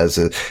 He says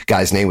the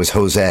guy's name was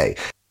Jose,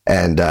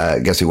 and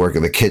I guess he worked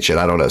in the kitchen.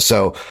 I don't know.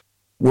 So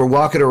we're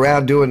walking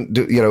around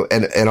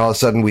and all of a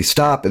sudden we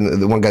stop,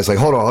 and the one guy's like,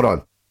 hold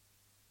on.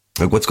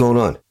 Like, what's going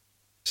on?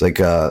 It's like,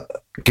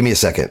 give me a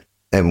second.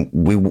 And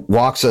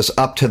walks us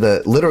up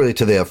literally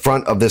to the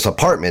front of this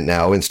apartment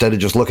now. Instead of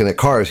just looking at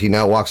cars, he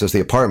now walks us to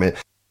the apartment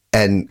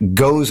and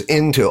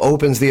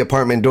opens the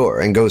apartment door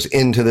and goes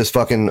into this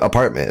fucking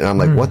apartment. And I'm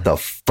like, what the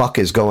fuck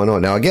is going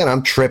on? Now, again,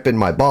 I'm tripping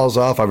my balls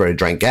off. I've already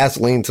drank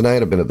gasoline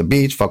tonight. I've been at the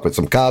beach, fuck with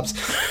some cops.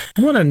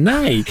 What a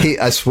night.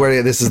 I swear to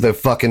you, this is the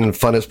fucking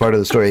funnest part of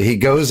the story. He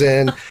goes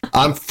in,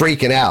 I'm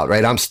freaking out,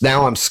 right? I'm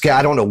scared.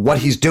 I don't know what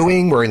he's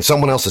doing. We're in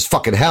someone else's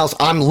fucking house.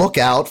 I'm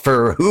lookout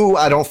for who,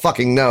 I don't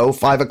fucking know,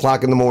 5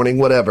 o'clock in the morning,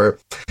 whatever.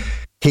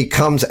 He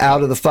comes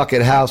out of the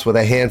fucking house with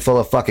a handful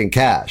of fucking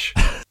cash.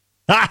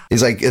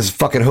 He's like, it's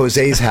fucking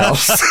Jose's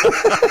house.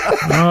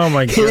 Oh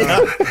my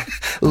God.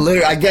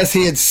 Literally, I guess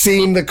he had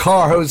seen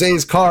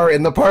Jose's car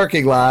in the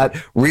parking lot,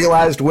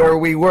 realized where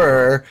we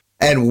were,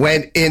 and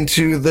went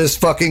into this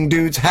fucking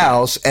dude's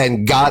house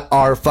and got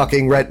our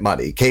fucking rent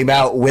money. Came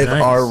out with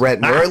our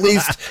rent, or at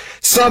least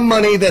some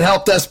money that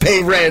helped us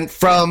pay rent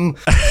from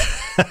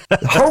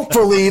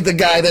hopefully the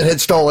guy that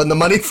had stolen the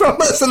money from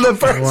us in the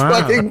first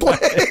fucking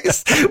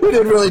place. We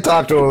didn't really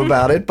talk to him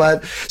about it,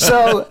 but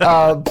so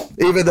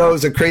even though it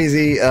was a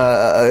crazy,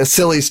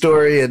 silly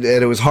story and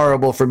it was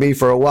horrible for me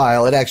for a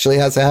while, it actually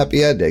has a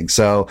happy ending.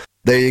 So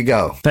there you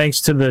go.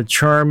 Thanks to the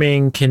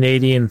charming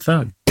Canadian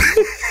thug.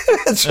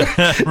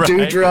 Right.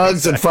 Do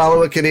drugs and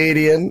follow a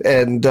Canadian,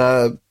 and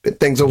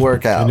things will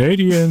work out.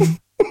 Canadian.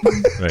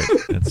 Right.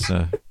 It's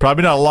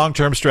probably not a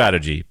long-term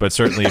strategy, but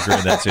certainly if you're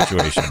in that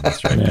situation,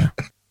 that's right. Yeah.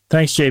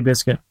 Thanks, Jay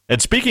Biscuit.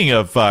 And speaking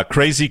of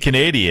crazy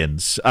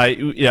Canadians,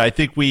 I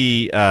think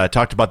we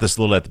talked about this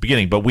a little at the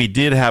beginning, but we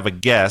did have a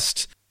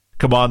guest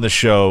come on the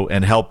show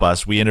and help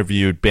us. We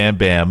interviewed Bam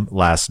Bam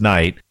last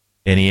night,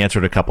 and he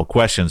answered a couple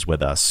questions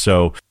with us.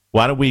 So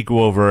why don't we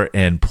go over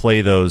and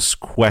play those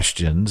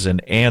questions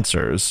and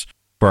answers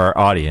for our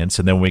audience,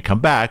 and then when we come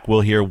back,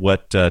 we'll hear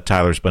what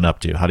Tyler's been up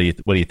to. What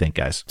do you think,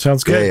 guys?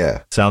 Sounds good.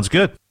 Yeah. Sounds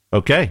good.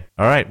 Okay.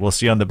 All right. We'll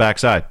see you on the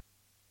backside.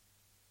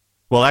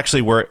 Well,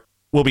 actually, the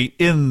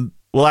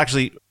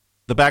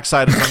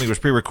backside of something was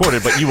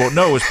pre-recorded, but you won't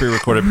know it was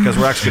pre-recorded because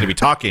we're actually going to be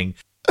talking,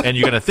 and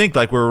you're going to think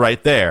like we're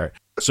right there.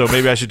 So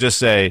maybe I should just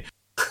say,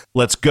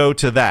 let's go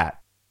to that,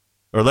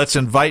 or let's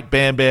invite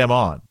Bam Bam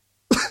on.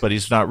 But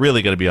he's not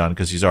really going to be on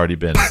because he's already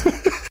been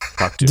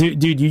talked to.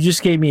 Dude, you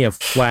just gave me a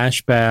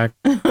flashback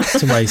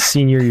to my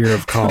senior year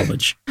of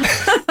college.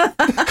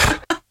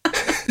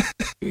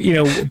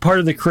 Part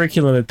of the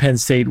curriculum at Penn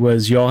State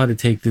was you all had to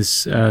take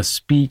this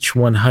Speech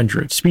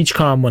 100, Speech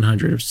Comm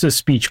 100. It was a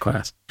speech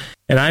class.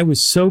 And I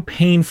was so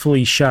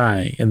painfully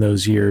shy in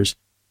those years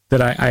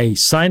that I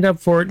signed up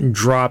for it and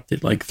dropped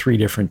it like 3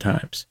 different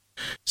times.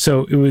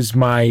 So it was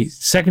my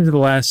second to the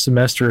last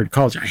semester at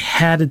college. I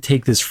had to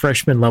take this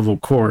freshman level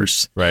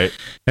course right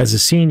as a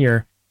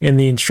senior. and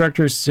the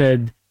instructor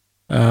said,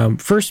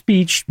 first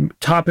speech,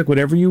 topic,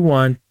 whatever you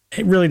want.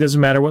 It really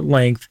doesn't matter what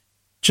length.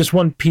 Just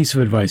one piece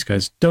of advice,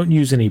 guys. Don't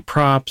use any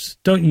props.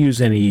 Don't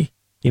use any,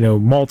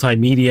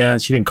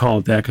 multimedia. She didn't call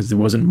it that because there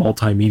wasn't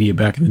multimedia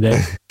back in the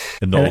day.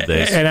 In the old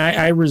days. And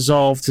I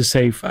resolved to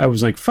say, I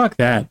was like, fuck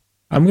that.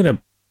 I'm going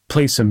to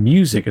play some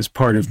music as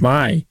part of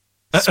my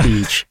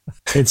speech.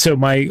 And so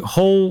my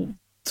whole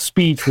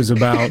speech was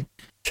about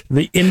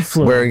the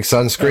influence. Wearing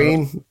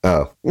sunscreen?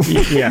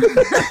 Yeah.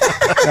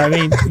 I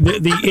mean,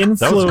 the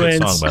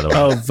influence song, by the way.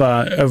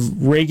 of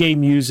reggae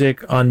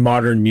music on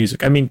modern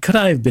music. I mean, could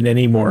I have been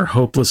any more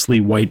hopelessly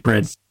white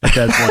bread at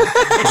that point?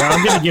 Now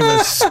I'm going to give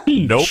a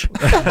speech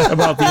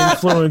about the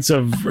influence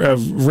of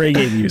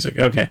reggae music.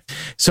 Okay.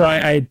 So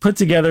I had put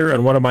together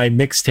on one of my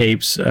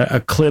mixtapes a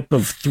clip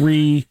of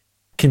 3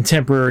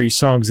 contemporary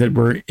songs that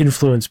were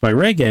influenced by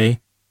reggae.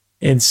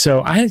 And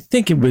so I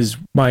think it was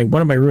one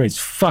of my roommates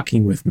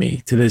fucking with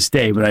me to this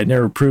day, but I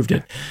never proved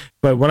it.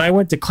 But when I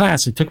went to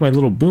class, I took my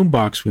little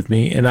boombox with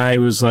me, and I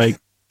was like,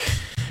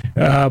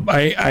 I'm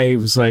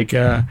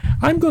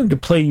going to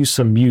play you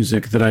some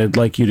music that I'd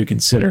like you to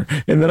consider.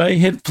 And then I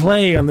hit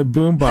play on the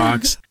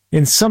boombox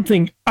in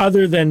something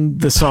other than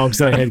the songs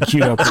that I had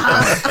queued up.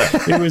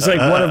 It was like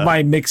one of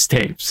my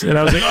mixtapes. And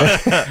I was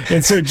like,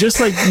 and so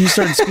just like you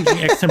started speaking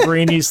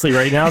extemporaneously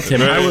right now,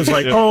 Tim, I was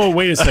like, oh,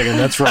 wait a second,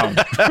 that's wrong.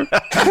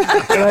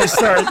 And I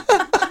start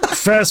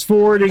fast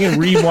forwarding and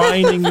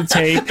rewinding the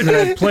tape, and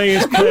then I'd play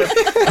his clip.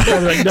 I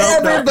was like, no,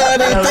 Everybody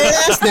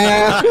dance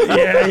now.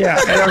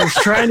 yeah. And I was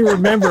trying to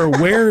remember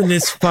where in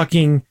this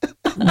fucking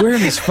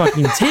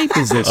tape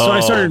is this? So I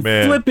started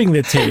flipping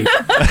the tape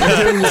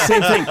and doing the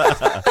same thing.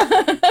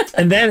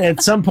 And then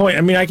at some point,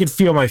 I mean, I could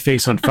feel my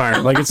face on fire.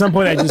 Like at some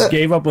point, I just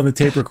gave up on the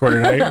tape recorder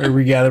and I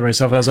regathered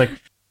myself. And I was like,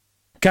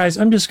 guys,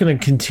 I'm just going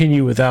to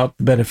continue without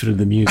the benefit of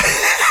the music.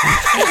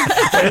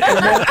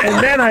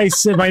 and then I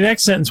said, my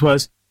next sentence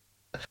was,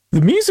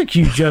 the music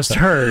you just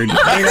heard may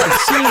not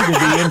seem to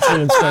be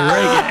influenced by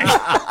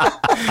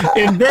reggae.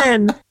 And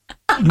then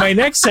my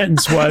next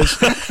sentence was,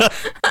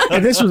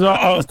 and this was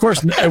all, of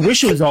course, I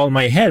wish it was all in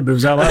my head, but it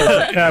was out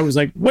loud. And I was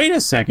like, wait a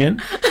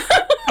second.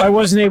 I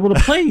wasn't able to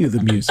play you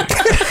the music.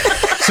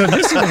 So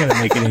this isn't going to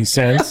make any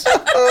sense.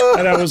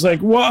 And I was like,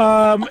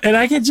 well, and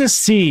I could just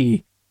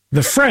see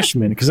the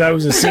freshmen, because I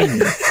was a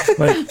senior,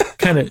 like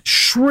kind of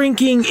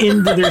shrinking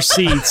into their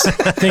seats,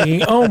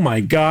 thinking, oh my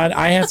God,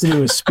 I have to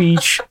do a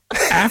speech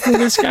after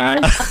this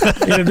guy?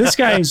 This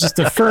guy has just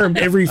affirmed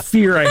every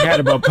fear I had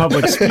about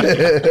public speaking.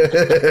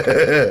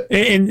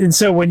 And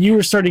so when you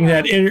were starting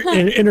that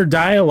inner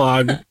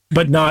dialogue,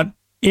 but not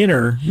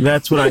inner,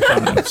 that's what I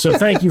thought of. So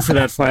thank you for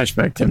that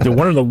flashback, Tim, to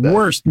one of the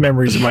worst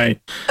memories of my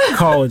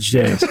college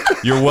days.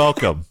 You're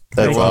welcome.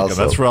 That's welcome. awesome.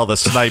 That's for all the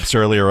snipes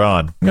earlier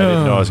on. I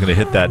didn't know I was going to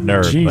hit that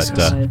nerve.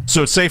 Jesus. But,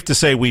 so it's safe to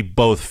say we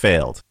both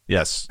failed.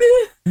 Yes.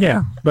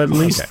 Yeah, but at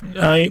least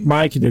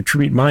I could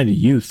attribute mine to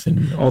youth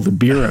and all the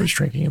beer I was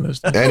drinking in those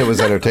days. And it was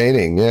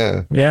entertaining.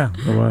 Yeah. Yeah,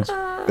 it was.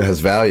 It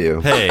has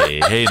value.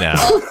 Hey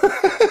now.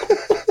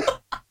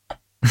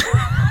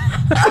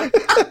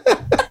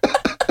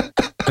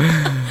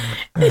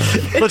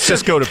 Let's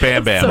just go to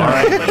Bam Bam. All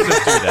right, let's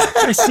just do that.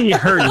 I see it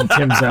hurt in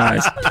Tim's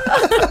eyes.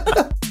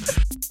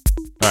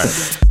 All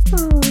right.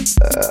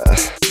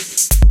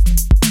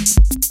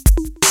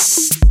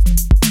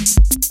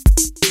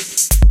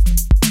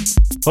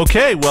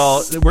 Okay,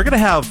 well, we're going to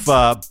have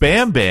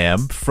Bam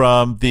Bam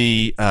from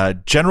the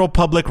General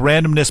Public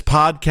Randomness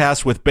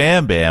Podcast with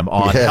Bam Bam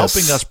on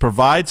helping us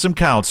provide some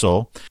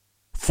counsel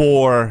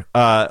for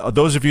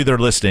those of you that are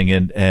listening.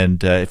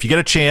 And if you get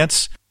a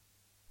chance,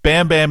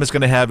 Bam Bam is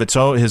going to have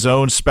his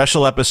own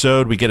special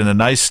episode. We get in a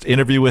nice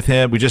interview with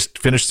him. We just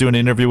finished doing an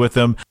interview with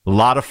him. A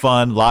lot of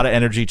fun, a lot of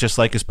energy, just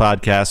like his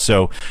podcast.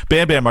 So,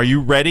 Bam Bam, are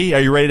you ready?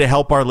 Are you ready to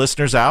help our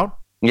listeners out?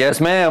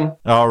 Yes, ma'am.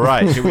 All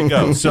right, here we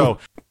go. So,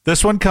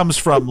 this one comes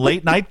from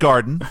Late Night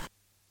Garden,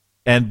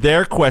 and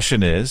their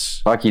question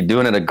is... Fuck, you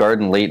doing at a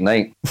garden late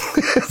night?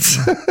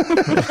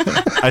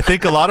 I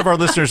think a lot of our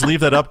listeners leave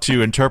that up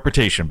to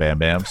interpretation, Bam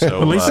Bam.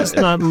 So at least it's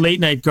not Late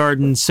Night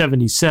Garden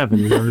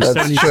 77. There were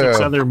 76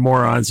 true. other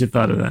morons who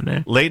thought of that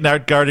name. Late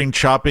Night Garden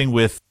chopping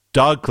with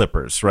dog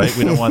clippers, right?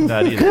 We don't want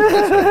that either.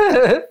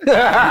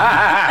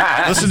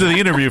 Listen to the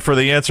interview for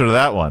the answer to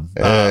that one.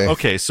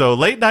 Okay, so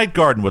Late Night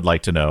Garden would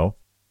like to know,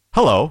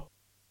 hello,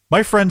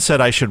 my friend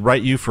said I should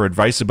write you for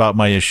advice about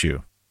my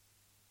issue.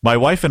 My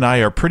wife and I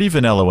are pretty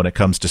vanilla when it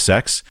comes to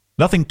sex,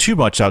 nothing too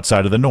much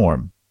outside of the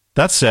norm.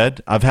 That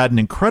said, I've had an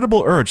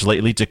incredible urge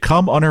lately to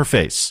cum on her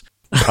face.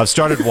 I've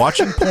started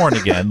watching porn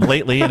again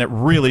lately, and it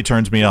really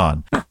turns me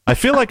on. I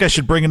feel like I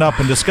should bring it up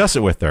and discuss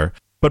it with her,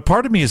 but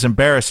part of me is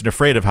embarrassed and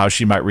afraid of how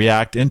she might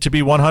react, and to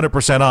be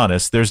 100%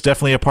 honest, there's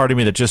definitely a part of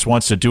me that just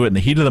wants to do it in the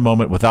heat of the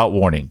moment without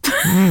warning.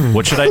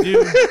 What should I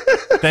do?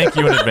 Thank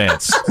you in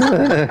advance.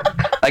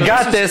 I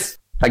got this.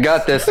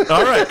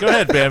 All right, go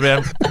ahead, Bam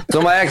Bam.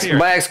 So my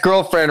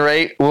ex-girlfriend,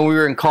 right, when we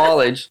were in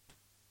college,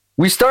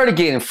 we started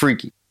getting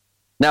freaky.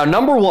 Now,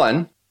 number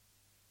one,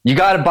 you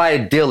got to buy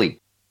a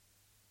dilly.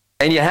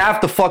 And you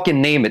have to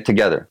fucking name it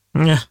together.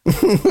 Yeah.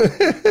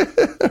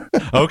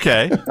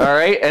 Okay. All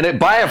right. And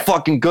buy a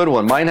fucking good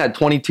one. Mine had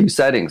 22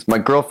 settings. My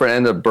girlfriend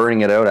ended up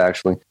burning it out,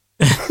 actually.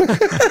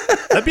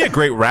 That'd be a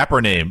great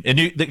rapper name. And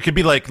it could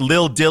be like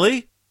Lil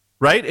Dilly,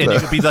 right? And you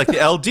could be like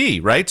the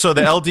LD, right? So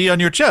the LD on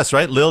your chest,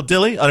 right? Lil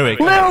Dilly. Anyway,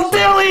 Lil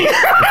Dilly!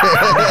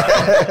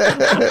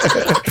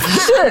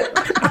 Shit.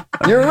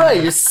 You're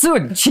right. You're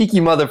so cheeky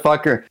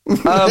motherfucker.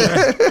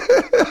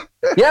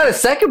 Yeah, the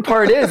second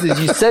part is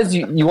you says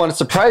you want to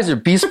surprise her.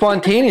 Be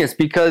spontaneous,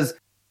 because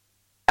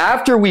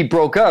after we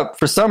broke up,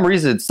 for some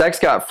reason, sex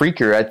got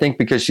freakier. I think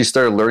because she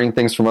started learning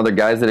things from other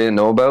guys that I didn't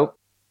know about.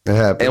 It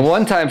happens. And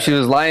one time she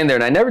was lying there,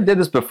 and I never did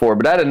this before,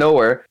 but out of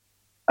nowhere,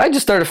 I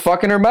just started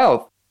fucking her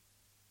mouth.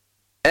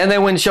 And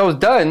then when she was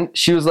done,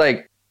 she was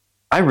like,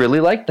 I really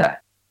like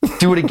that.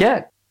 Do it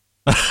again.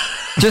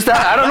 Just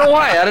I don't know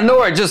why. Out of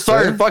nowhere, I just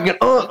started fucking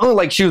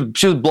like she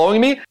was blowing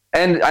me,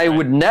 and I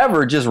would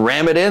never just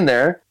ram it in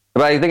there.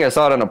 But I think I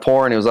saw it on a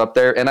porn. It was up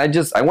there, and I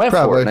went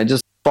for it, and I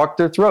just fucked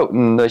her throat,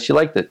 and she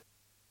liked it.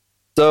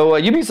 So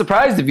you'd be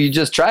surprised if you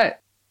just try it.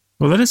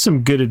 Well, that is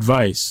some good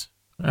advice.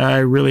 I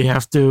really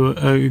have to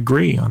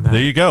agree on that.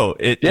 there you go.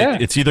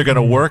 It's either going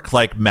to work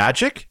like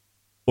magic,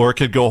 or it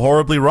could go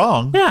horribly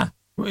wrong. Yeah.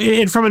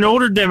 And from an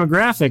older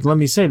demographic, let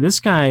me say, this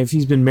guy, if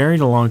he's been married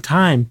a long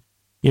time,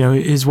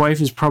 his wife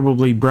is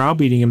probably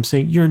browbeating him,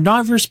 saying, "You're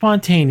never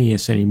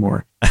spontaneous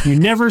anymore. You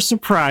never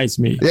surprise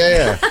me."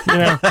 Yeah.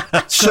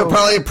 She'll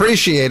probably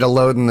appreciate a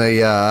load in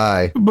the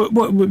eye. But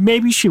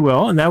maybe she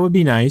will, and that would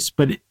be nice.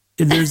 But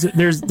there's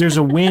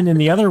a win in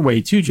the other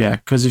way too,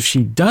 Jack. Because if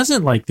she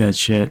doesn't like that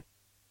shit,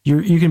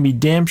 you can be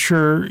damn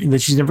sure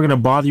that she's never going to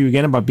bother you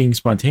again about being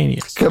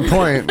spontaneous. Good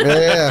point.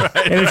 Yeah.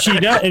 And if she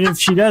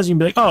does, you can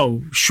be like,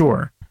 "Oh,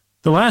 sure.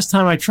 The last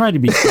time I tried to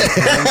be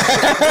spontaneous,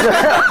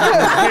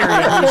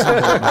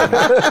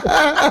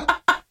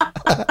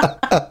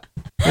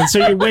 and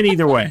so you win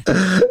either way."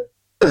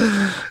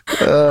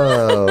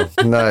 Oh,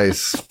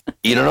 nice.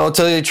 You don't know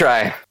until you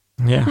try.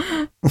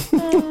 Yeah.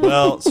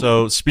 Well,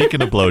 so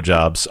speaking of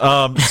blowjobs,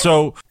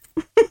 so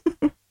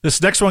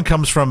this next one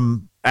comes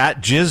from at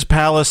Jizz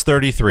Palace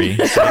 33.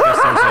 So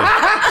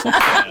I guess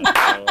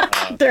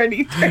there's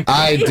 33.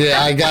 I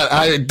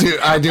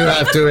do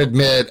have to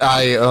admit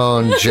I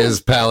own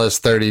Jizz Palace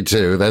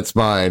 32. That's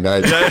mine.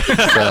 Right.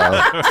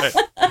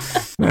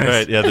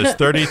 Yeah, there's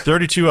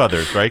 32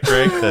 others, right,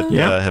 Greg, that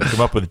have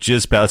come up with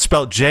Jizz Palace.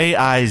 Spelled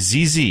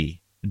Jizz.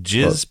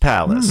 Jizz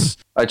Palace.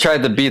 I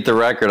tried to beat the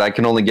record. I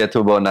can only get to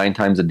about 9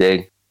 times a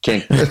day.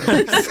 Can't.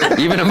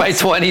 Even in my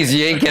 20s,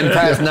 you ain't getting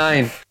past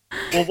 9.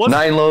 Well,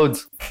 9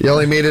 loads. You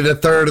only made it a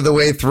third of the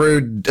way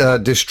through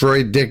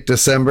Destroyed Dick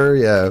December.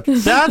 Yeah,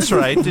 that's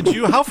right.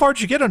 How far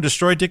did you get on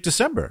Destroyed Dick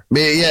December?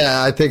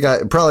 Yeah, I think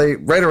I probably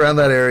right around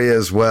that area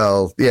as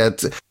well. Yeah,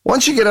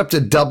 once you get up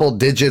to double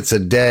digits a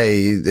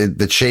day,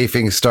 the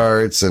chafing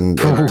starts, and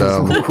you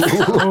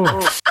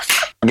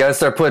gotta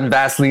start putting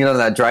Vaseline on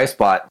that dry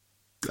spot.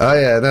 Oh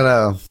yeah,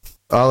 no,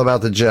 all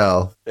about the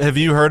gel. Have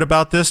you heard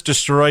about this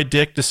Destroyed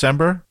Dick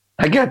December?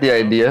 I got the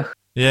idea.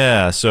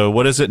 Yeah, so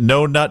what is it?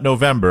 No Nut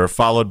November,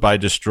 followed by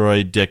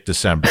Destroyed Dick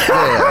December.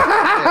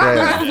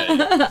 Yeah.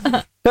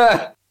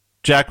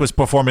 Jack was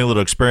performing a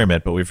little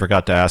experiment, but we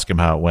forgot to ask him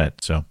how it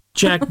went. So,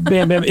 Jack,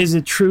 Bam, is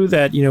it true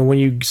that, when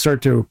you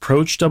start to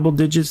approach double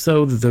digits,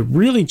 though, the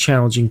really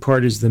challenging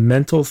part is the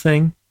mental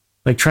thing?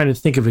 Like trying to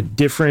think of a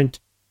different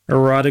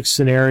erotic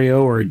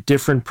scenario or a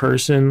different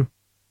person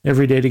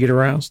every day to get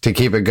aroused? To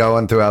keep it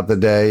going throughout the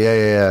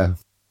day. Yeah.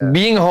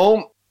 Being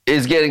home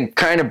is getting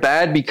kind of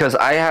bad because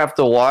I have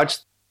to watch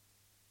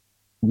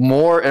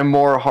more and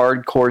more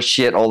hardcore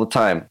shit all the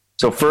time.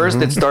 So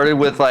first it started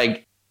with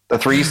like the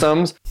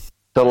threesomes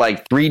to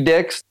like 3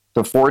 dicks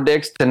to 4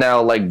 dicks to now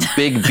like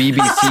big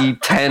BBC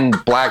 10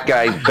 black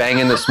guys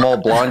banging the small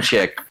blonde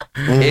chick.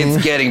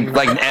 It's getting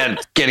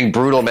getting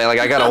brutal, man. Like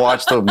I gotta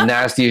watch the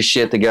nastiest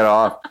shit to get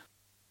off.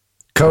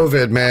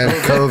 COVID, man.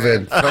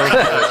 COVID.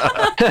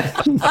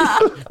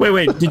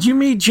 Wait. Did you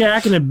meet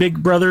Jack in a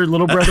Big Brother,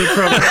 Little Brother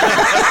program?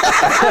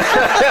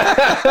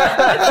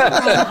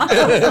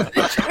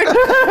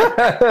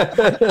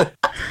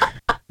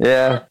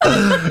 Yeah.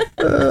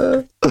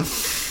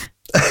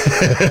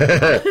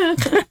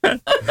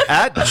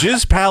 At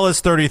Jizz Palace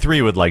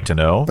 33 would like to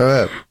know.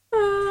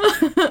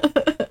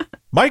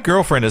 My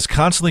girlfriend is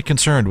constantly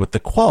concerned with the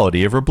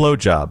quality of her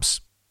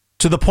blowjobs,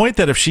 to the point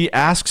that if she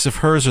asks if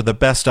hers are the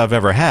best I've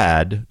ever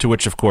had, to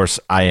which, of course,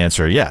 I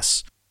answer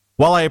yes.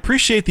 While I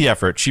appreciate the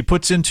effort she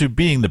puts into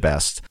being the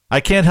best, I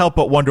can't help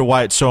but wonder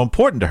why it's so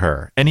important to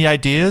her. Any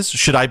ideas?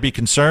 Should I be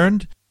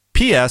concerned?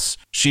 P.S.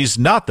 She's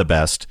not the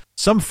best.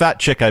 Some fat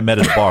chick I met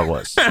at a bar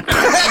was.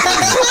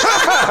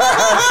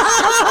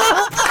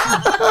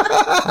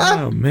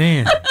 Oh,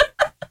 man.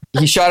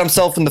 He shot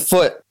himself in the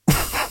foot.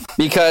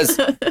 Because,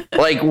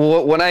 like,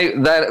 when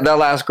that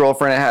last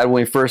girlfriend I had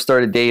when we first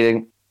started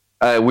dating,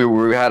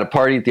 we had a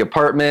party at the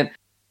apartment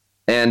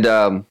and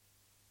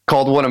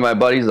called one of my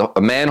buddies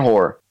a man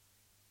whore.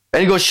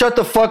 And he goes, shut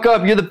the fuck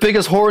up. You're the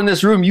biggest whore in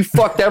this room. You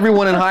fucked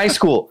everyone in high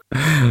school.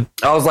 I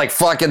was like,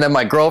 fuck. And then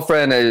my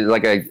girlfriend,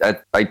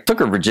 I took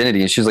her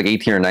virginity, and she was like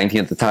 18 or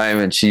 19 at the time.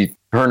 And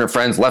her and her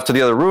friends left to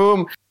the other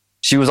room.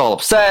 She was all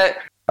upset.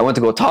 I went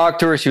to go talk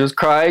to her. She was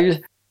crying.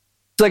 She's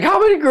like, how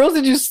many girls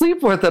did you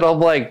sleep with? And I'm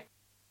like,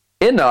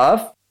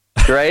 enough.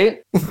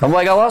 Right? I'm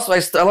like, I lost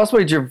my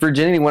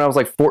virginity when I was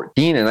like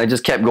 14, and I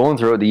just kept going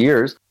throughout the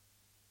years.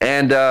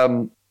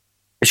 And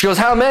she goes,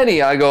 how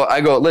many? I go,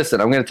 listen,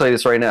 I'm going to tell you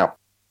this right now.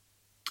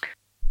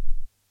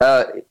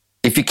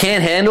 If you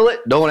can't handle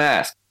it, don't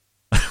ask.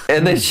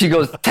 And then she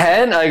goes,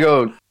 10? I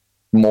go,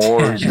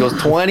 more. She goes,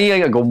 20?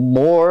 I go,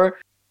 more.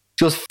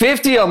 She goes,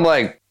 50? I'm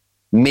like,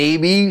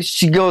 maybe.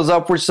 She goes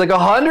upwards. She's like,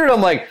 100?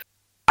 I'm like,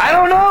 I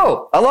don't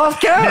know. I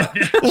lost count.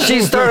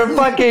 She started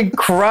fucking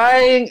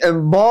crying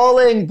and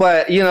bawling,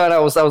 but and I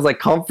was like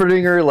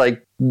comforting her,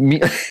 like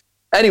me.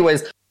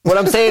 Anyways, what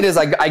I'm saying is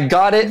I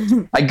got it.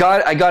 I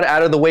got it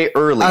out of the way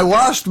early. I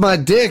washed my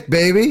dick,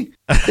 baby.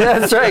 Yeah,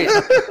 that's right.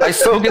 I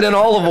soak it in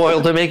olive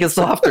oil to make it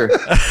softer.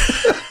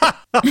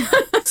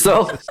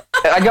 So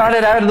I got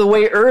it out of the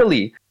way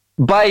early.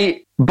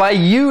 By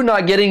you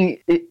not getting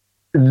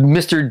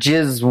Mr.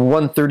 Jizz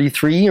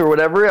 133 or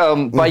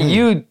whatever, by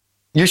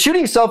you're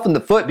shooting yourself in the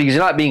foot because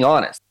you're not being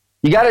honest.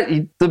 You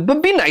gotta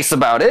be nice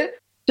about it.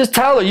 Just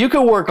tell her you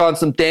can work on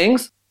some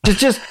things.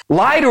 Just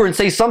lie to her and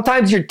say,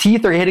 sometimes your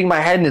teeth are hitting my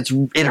head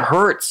and it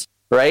hurts,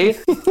 right?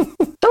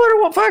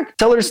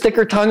 Tell her to stick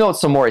her tongue out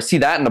some more. I see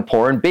that in the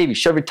porn. Baby,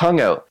 shove your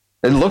tongue out.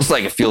 It looks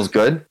like it feels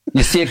good.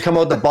 You see it come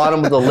out the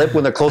bottom of the lip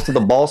when they're close to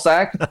the ball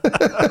sack.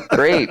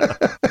 Great.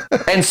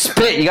 And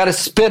spit. You got to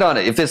spit on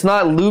it. If it's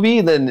not looby,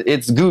 then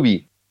it's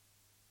gooby.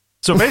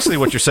 So basically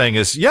what you're saying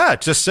is,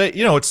 just say,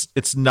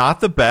 it's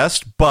not the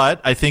best, but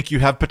I think you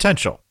have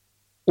potential.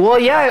 Well,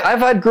 yeah, I've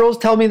had girls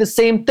tell me the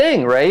same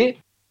thing, right?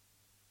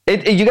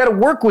 You got to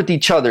work with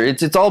each other.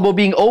 It's all about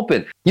being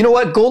open. You know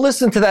what? Go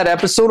listen to that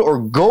episode or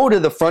go to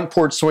the Front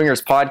Porch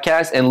Swingers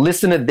podcast and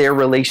listen to their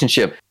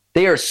relationship.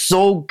 They are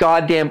so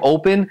goddamn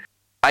open.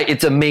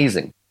 It's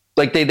amazing.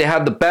 Like they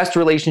have the best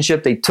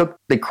relationship. They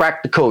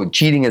cracked the code.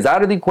 Cheating is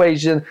out of the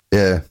equation.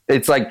 Yeah.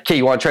 It's like, okay,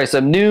 you want to try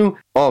something new?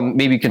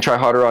 Maybe you can try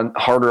harder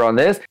on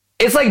this.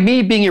 It's like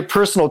me being your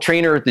personal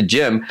trainer at the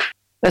gym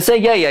and say,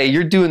 yeah,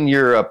 you're doing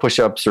your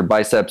push-ups or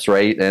biceps,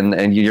 right?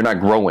 And you're not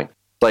growing.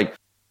 Like,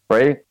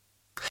 right?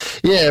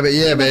 Yeah, but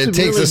it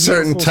takes a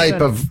certain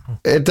type of.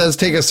 It does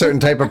take a certain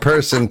type of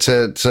person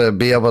to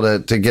be able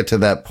to get to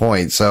that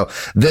point. So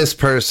this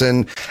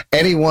person,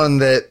 anyone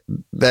that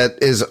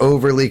is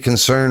overly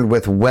concerned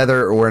with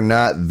whether or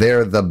not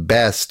they're the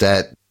best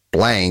at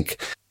blank,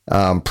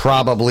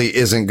 probably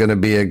isn't going to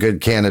be a good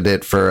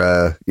candidate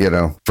for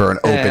an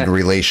open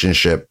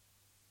relationship.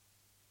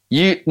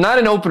 Not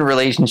an open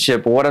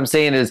relationship, but what I'm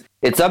saying is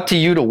it's up to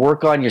you to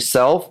work on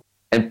yourself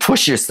and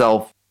push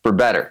yourself for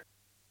better.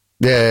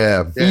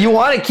 Yeah. You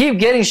want to keep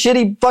getting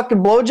shitty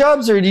fucking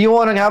blowjobs, or do you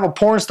want to have a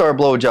porn star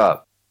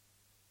blowjob?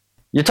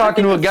 You're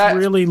talking to a guy.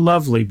 Really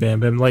lovely, Bam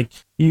Bam. Like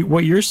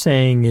what you're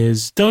saying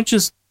is, don't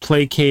just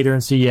placate her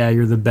and say, "Yeah,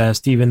 you're the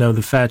best," even though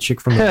the fat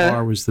chick from the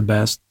bar was the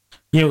best.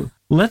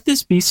 Let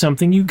this be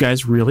something you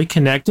guys really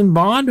connect and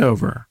bond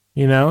over.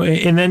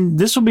 And then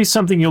this will be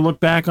something you'll look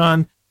back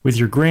on with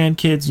your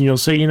grandkids, and you'll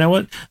say, you know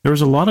what? There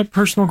was a lot of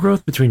personal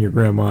growth between your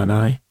grandma and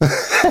I.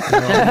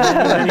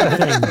 Many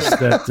things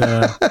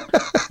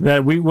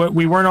that we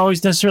weren't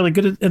always necessarily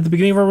good at the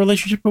beginning of our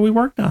relationship, but we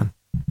worked on.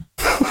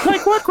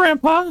 Like what,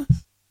 Grandpa?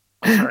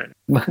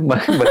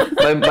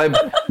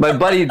 My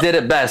buddy did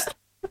it best.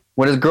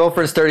 When his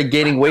girlfriend started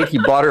gaining weight, he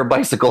bought her a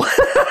bicycle.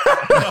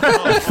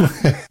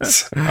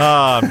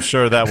 I'm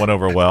sure that went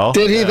over well.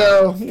 Did he,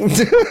 though?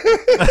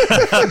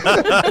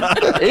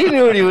 He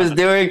knew what he was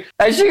doing.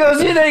 And she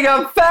goes, you think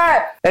I'm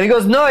fat? And he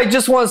goes, no, I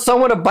just want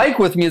someone to bike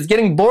with me. It's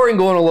getting boring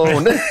going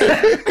alone.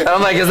 And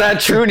I'm like, is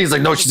that true? And he's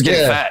like, no, she's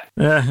getting fat.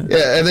 Yeah,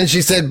 and then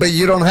she said, but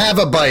you don't have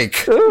a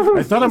bike.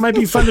 I thought it might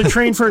be fun to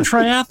train for a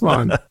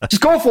triathlon.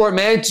 Just go for it,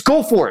 man. Just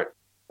go for it.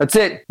 That's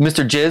it,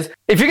 Mr. Jizz.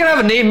 If you're going to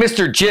have a name,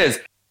 Mr. Jizz,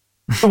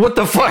 what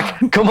the fuck?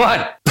 Come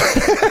on.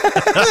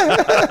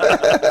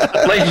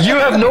 Like, you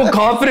have no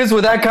confidence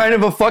with that kind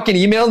of a fucking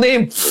email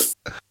name?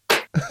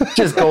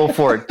 Just go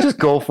for it. Just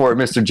go for it,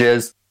 Mr.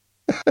 Jizz.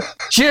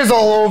 Jizz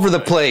all over the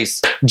place.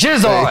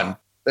 Jizz on.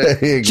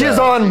 Jizz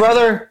on,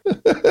 brother.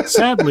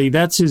 Sadly,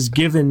 that's his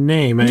given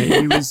name.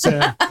 He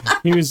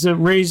was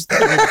raised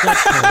in a Dutch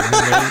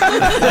home.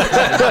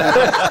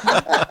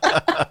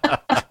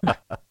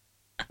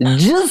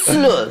 Just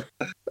look.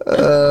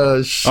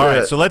 Shit. All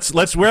right, so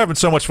let's. We're having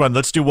so much fun.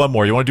 Let's do one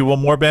more. You want to do one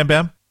more, Bam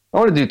Bam? I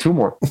want to do two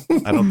more.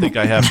 I don't think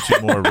I have two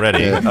more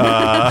ready.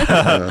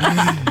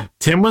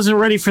 Tim wasn't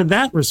ready for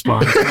that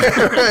response.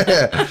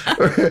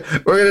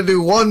 We're gonna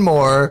do one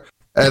more,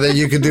 and then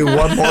you can do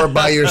one more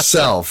by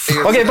yourself.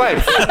 Okay,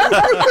 fine.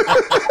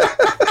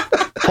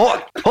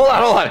 Hold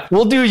on.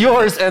 We'll do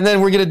yours, and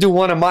then we're gonna do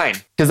one of mine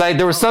because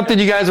there was something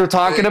you guys were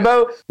talking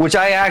about, which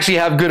I actually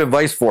have good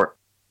advice for.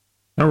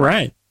 All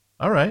right.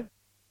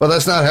 Well,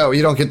 that's not how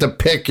you don't get to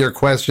pick your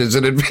questions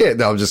in advance.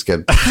 No, I'm just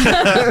kidding.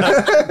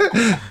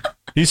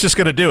 He's just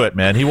going to do it,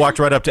 man. He walked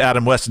right up to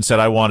Adam West and said,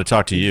 I want to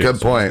talk to you. Good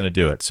So point. He's going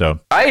to do it. So,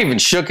 I even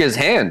shook his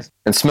hand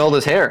and smelled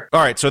his hair.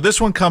 all right. So this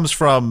one comes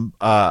from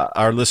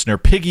our listener,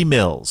 Piggy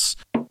Mills.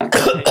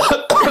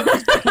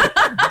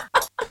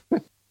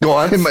 Go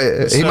on.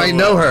 He might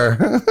know her.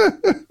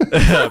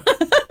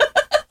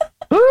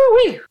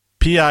 Woo-wee.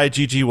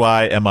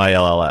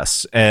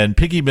 Piggymills. And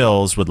Piggy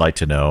Mills would like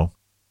to know.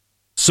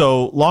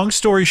 So, long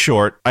story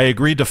short, I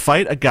agreed to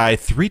fight a guy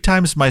 3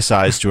 times my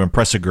size to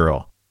impress a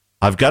girl.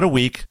 I've got a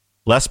week,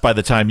 less by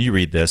the time you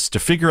read this, to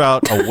figure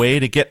out a way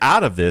to get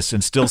out of this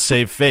and still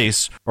save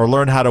face or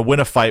learn how to win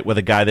a fight with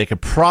a guy that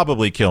could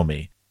probably kill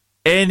me.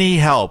 Any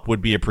help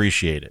would be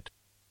appreciated.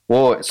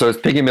 Whoa, so is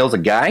Piggy Mills a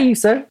guy, he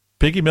said?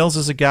 Piggy Mills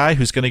is a guy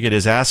who's going to get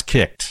his ass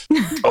kicked.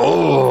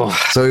 Oh.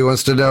 So he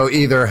wants to know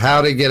either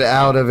how to get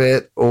out of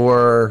it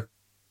or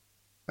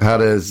how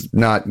to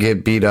not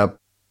get beat up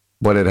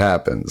when it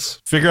happens.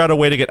 Figure out a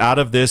way to get out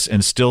of this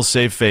and still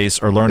save face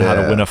or learn how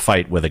to win a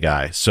fight with a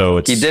guy. So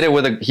it's He did it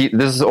with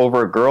this is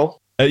over a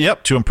girl?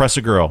 Yep, to impress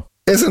a girl.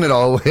 Isn't it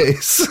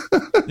always?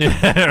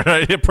 Yeah,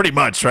 right, pretty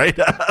much, right?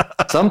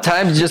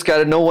 Sometimes you just got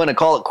to know when to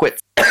call it quits.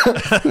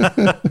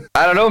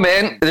 I don't know,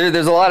 man.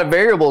 There's a lot of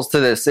variables to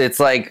this. It's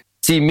like,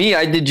 see, me,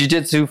 I did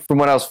jiu-jitsu from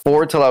when I was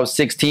 4 till I was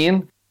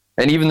 16.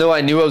 And even though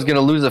I knew I was going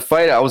to lose a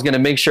fight, I was going to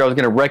make sure I was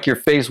going to wreck your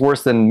face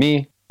worse than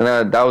me.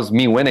 And that was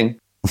me winning.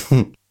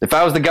 If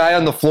I was the guy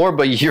on the floor,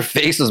 but your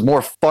face is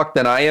more fucked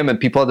than I am and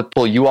people had to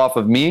pull you off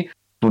of me,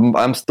 but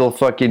I'm still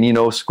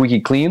fucking,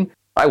 squeaky clean,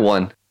 I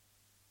won.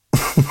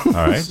 All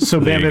right. So,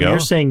 there Bam you Bam, go. you're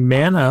saying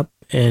man up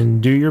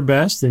and do your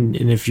best. And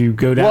if you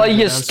go down. Well, go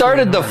you down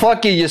started the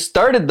hard. you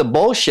started the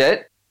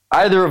bullshit.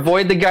 Either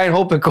avoid the guy and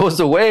hope it goes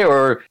away,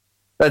 or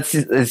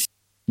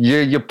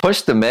you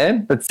pushed him,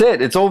 man. That's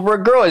it. It's over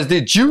a girl. Is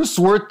the juice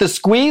worth the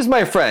squeeze,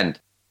 my friend?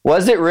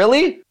 Was it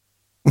really?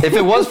 If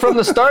it was from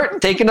the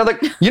start, take another.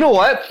 You know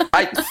what?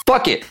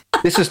 Fuck it.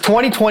 This is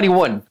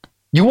 2021.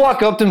 You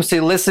walk up to him and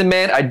say, "Listen,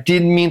 man, I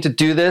didn't mean to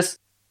do this.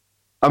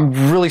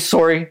 I'm really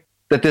sorry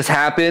that this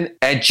happened,"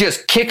 and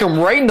just kick him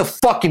right in the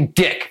fucking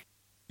dick.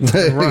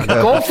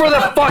 Go for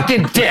the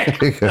fucking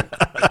dick.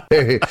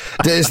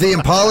 Is the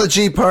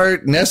apology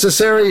part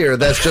necessary, or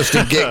that's just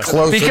to get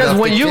close Because enough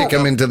when to you- kick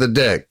him into the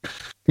dick?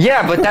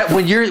 Yeah, but that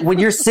when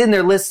you're sitting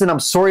there, listen, I'm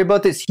sorry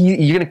about this.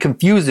 You're gonna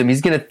confuse him.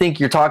 He's gonna think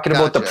you're talking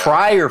about the Gotcha.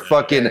 prior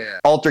fucking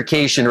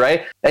altercation,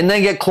 right? And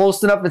then get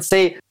close enough and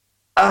say,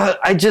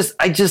 I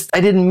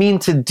didn't mean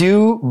to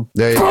do.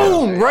 There you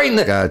Boom! go. Right in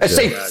the. Gotcha. I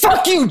say,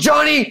 fuck you,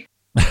 Johnny.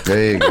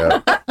 There you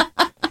go.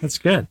 That's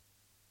good.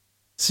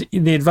 See,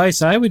 the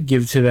advice I would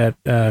give to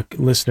that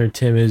listener,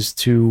 Tim, is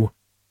to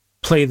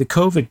play the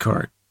COVID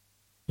card.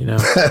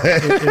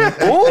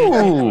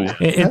 Ooh.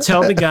 And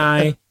tell the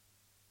guy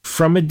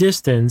from a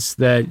distance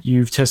that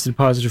you've tested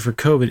positive for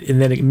COVID,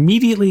 and then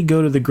immediately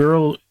go to the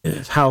girl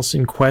house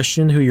in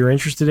question who you're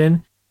interested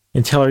in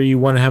and tell her you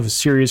want to have a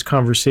serious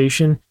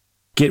conversation.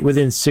 Get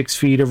within 6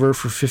 feet of her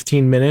for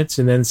 15 minutes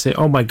and then say,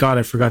 "Oh my God,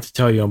 I forgot to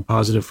tell you I'm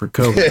positive for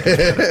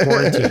COVID."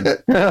 Quarantine.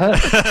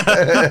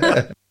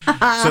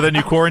 So then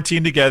you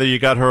quarantine together, you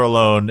got her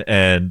alone,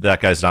 and that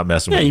guy's not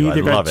messing Yeah, with you. you I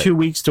either love got it. 2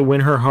 weeks to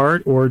win her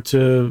heart or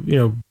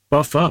to,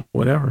 buff up,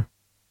 whatever.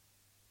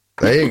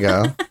 There you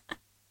go.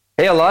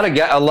 Hey, a lot of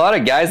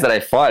guys that I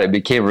fought, I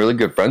became really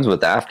good friends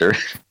with after.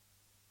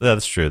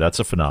 That's true. That's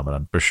a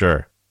phenomenon for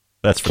sure.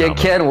 That's It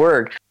phenomenal. can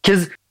work.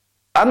 Because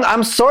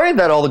I'm sorry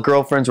that all the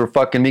girlfriends were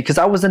fucking me because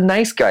I was a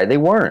nice guy. They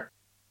weren't.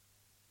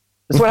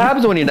 That's what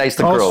happens when you're nice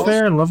to All's girls.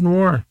 fair in love and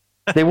war.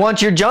 They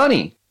want your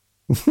Johnny.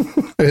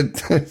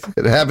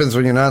 It happens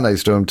when you're not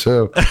nice to him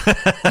too.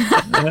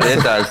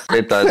 It does.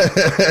 It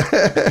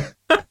does.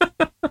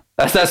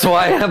 That's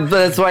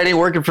why it ain't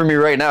working for me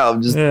right now.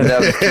 I'm just All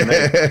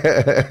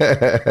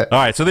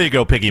right, so there you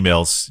go, Piggy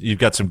Mills. You've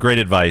got some great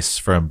advice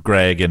from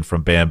Greg and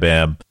from Bam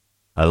Bam.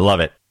 I love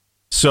it.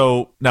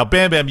 So now,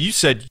 Bam Bam, you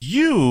said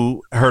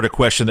you heard a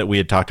question that we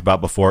had talked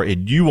about before,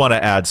 and you want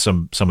to add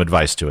some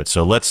advice to it.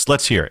 So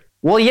let's hear it.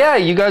 Well, yeah,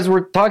 you guys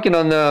were talking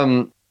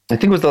on I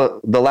think it was the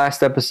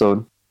last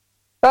episode.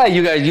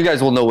 You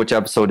guys will know which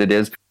episode it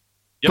is.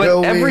 But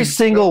No, every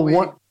single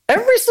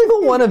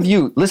one of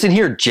you, listen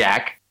here,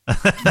 Jack.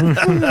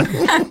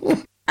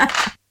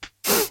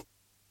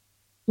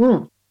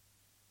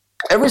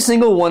 Every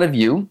single one of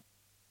you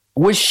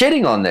was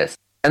shitting on this,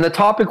 and the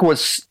topic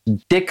was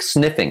dick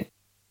sniffing.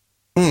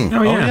 Oh,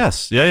 Oh, yeah.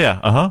 yes. Yeah.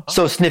 Uh-huh.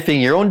 So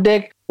sniffing your own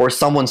dick or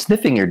someone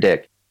sniffing your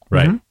dick.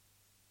 Right. Mhm.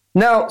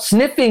 Now,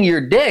 sniffing your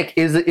dick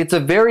it's a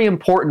very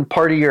important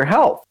part of your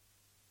health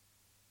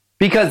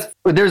because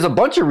there's a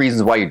bunch of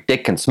reasons why your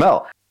dick can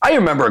smell. I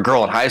remember a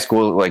girl in high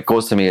school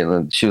goes to me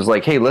and she was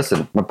like, "Hey,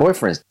 listen, my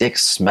boyfriend's dick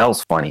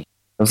smells funny."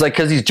 I was like,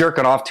 "Cause he's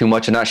jerking off too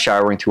much and not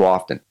showering too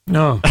often."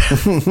 No.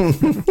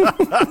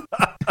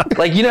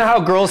 Like, you know how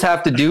girls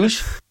have to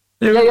douche?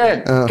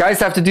 Yeah. Guys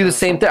have to do the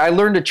same thing. I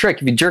learned a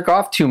trick. If you jerk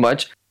off too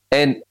much,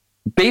 and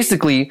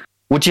basically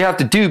what you have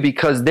to do,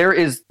 because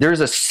there's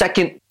a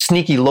second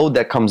sneaky load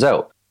that comes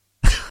out.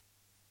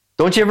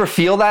 Don't you ever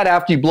feel that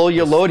after you blow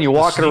your load and you're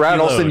walking sneaky around,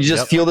 all of a sudden load, you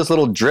just yep. feel this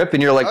little drip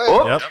and you're like,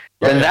 oh, Yep.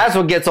 and that's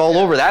what gets all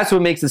over. That's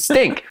what makes it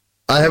stink.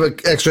 I have an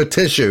extra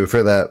tissue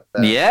for that.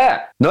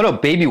 Yeah. No,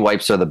 baby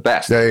wipes are the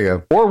best. There you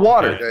go. Or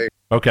water.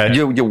 Okay.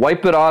 You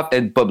wipe it off,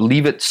 but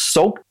leave it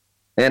soaked.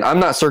 And I'm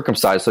not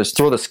circumcised, so just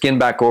throw the skin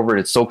back over it.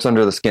 It soaks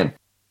under the skin.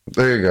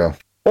 There you go.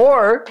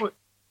 Or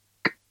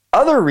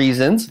other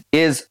reasons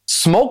is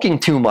smoking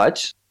too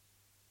much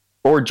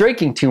or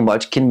drinking too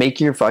much can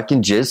make your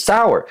fucking jizz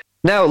sour.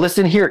 Now,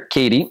 listen here,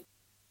 Katie.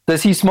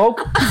 Does he smoke?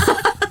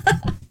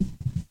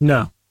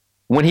 No.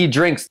 When he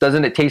drinks,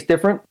 doesn't it taste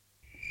different?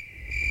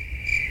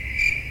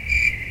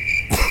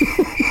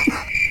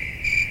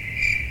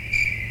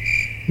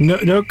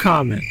 No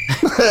comment.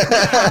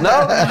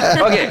 No?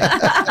 Okay.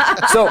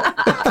 So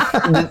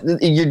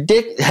your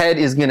dick head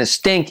is going to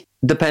stink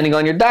depending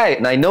on your diet.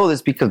 And I know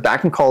this because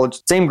back in college,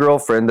 same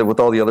girlfriend that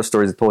with all the other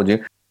stories I told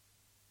you,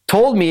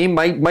 told me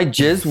my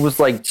jizz was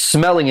like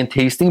smelling and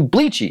tasting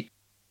bleachy.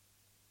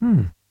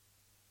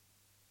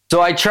 So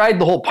I tried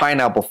the whole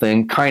pineapple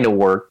thing, kind of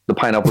worked, the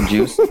pineapple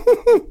juice.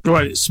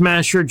 What,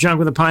 smash your junk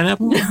with a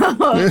pineapple?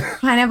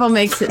 Pineapple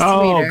makes it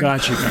Oh, sweeter.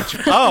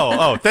 gotcha.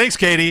 Oh, thanks,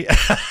 Katie.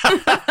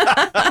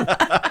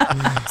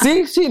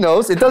 See, she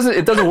knows. It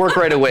doesn't work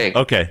right away.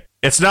 Okay.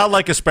 It's not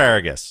like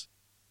asparagus.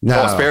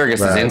 No,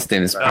 Asparagus is right.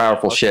 instant. It's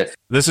powerful shit.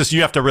 This is,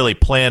 you have to really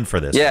plan for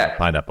this. Yeah.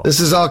 Pineapple. This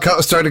is all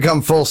starting to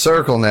come full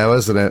circle now,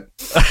 isn't it?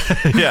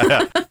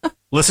 yeah.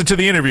 Listen to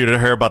the interview to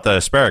hear about the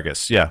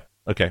asparagus. Yeah.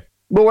 Okay.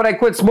 But when I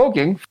quit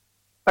smoking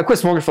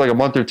for like a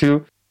month or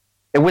two.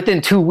 And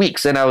within 2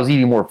 weeks, and I was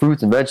eating more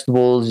fruits and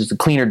vegetables, just a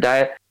cleaner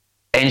diet.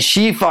 And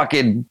she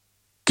fucking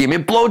gave me a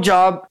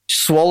blowjob,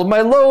 swallowed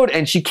my load,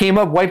 and she came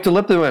up, wiped her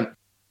lip, and went,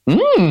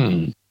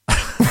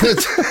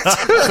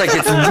 It's like,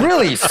 it's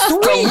really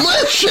sweet.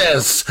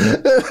 Delicious.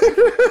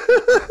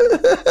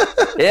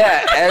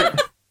 Yeah.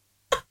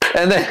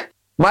 And then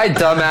my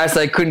dumbass,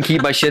 I couldn't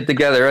keep my shit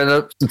together. I ended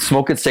up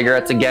smoking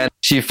cigarettes again.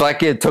 She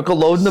fucking took a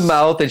load in the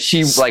mouth, and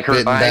she, like, her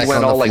Spitting eye back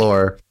went on all the like,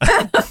 floor.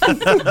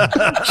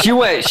 she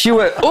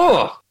went,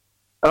 oh.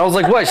 And I was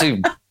like, what? She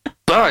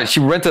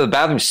went to the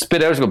bathroom, she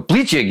spit out, she go,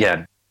 bleach you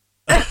again.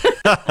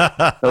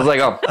 I was like,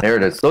 oh, there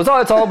it is. So it's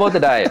all about the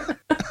diet.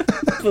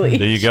 There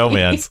you go,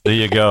 man. There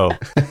you go.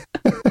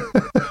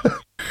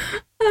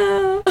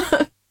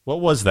 What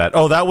was that?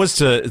 Oh, that was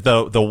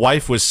the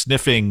wife was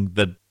sniffing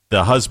the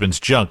husband's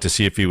junk to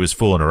see if he was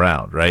fooling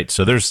around, right?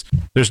 So there's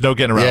no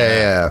getting around that.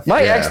 Yeah.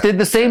 My ex did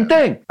the same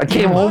thing. I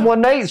came home one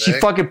night, she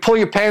fucking pulled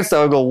your pants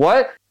down. I go,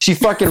 what? She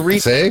fucking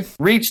See?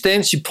 reached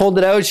in, she pulled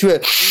it out, she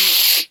went,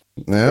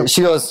 Yep.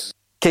 she goes,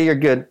 okay, you're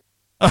good.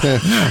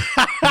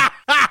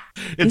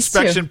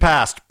 Inspection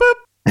passed. Boop.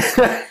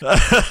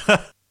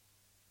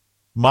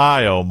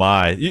 My oh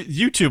my!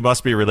 You two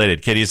must be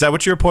related, Katie. Is that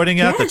what you were pointing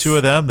at? The Yes. two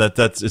of them.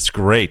 That's it's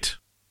great.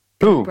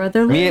 Who?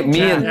 Brotherly. Me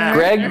and Jack.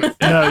 Greg.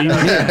 No, you.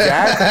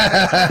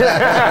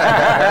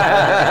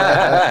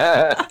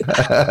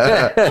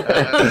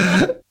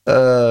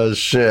 Oh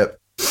shit.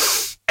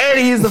 And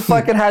he's the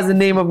fucking has the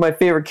name of my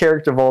favorite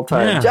character of all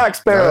time, Yeah. Jack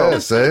Sparrow. Oh,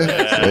 see?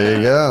 There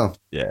you go.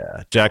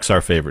 Yeah, Jack's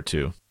our favorite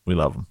too. We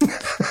love him.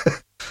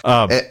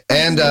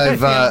 And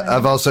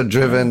I've also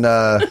driven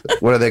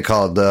what are they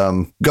called?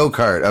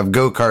 Go-kart. I've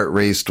go-kart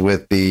raced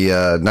with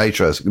the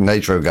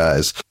Nitro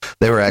guys.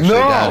 They were actually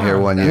down here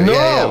one year. No.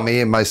 Yeah,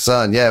 me and my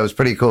son. Yeah, it was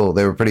pretty cool.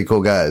 They were pretty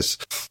cool guys.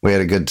 We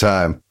had a good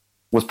time.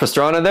 Was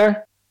Pastrana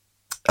there?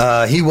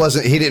 He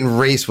didn't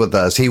race with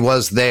us. He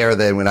was there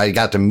then when I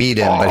got to meet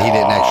him, but he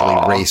didn't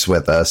actually race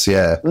with us.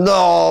 Yeah.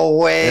 No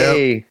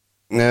way.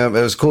 Yeah, it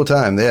was a cool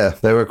time. Yeah,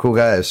 they were cool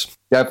guys.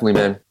 Definitely,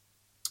 man.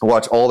 I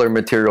watch all their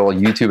material on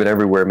YouTube and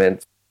everywhere, man.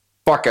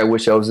 Fuck, I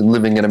wish I was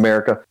living in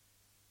America.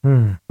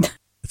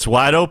 It's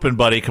wide open,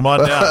 buddy. Come on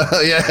down.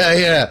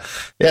 Yeah.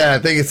 I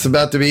think it's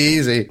about to be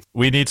easy.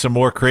 We need some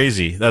more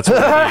crazy. That's what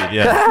we need.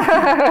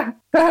 Yeah.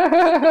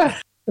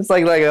 It's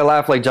like I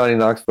laugh like Johnny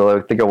Knoxville.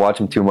 I think I watch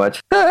him too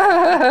much.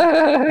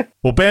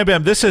 Well, Bam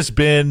Bam, this has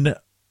been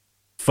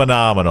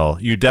phenomenal.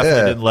 You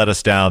definitely didn't let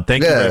us down.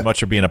 Thank you very much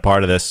for being a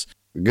part of this.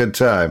 Good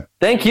time.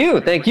 Thank you.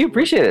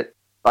 Appreciate it.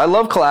 I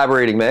love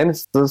collaborating, man.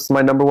 This is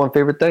my number one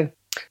favorite thing.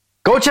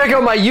 Go check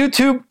out my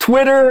YouTube,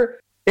 Twitter,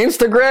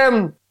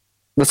 Instagram.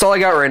 That's all I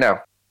got right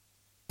now.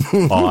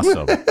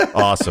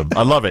 Awesome.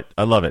 I love it.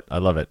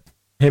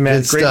 Hey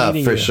man, Good great stuff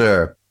meeting for you.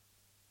 sure.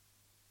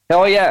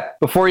 Hell yeah.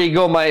 Before you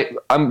go,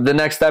 the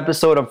next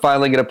episode I'm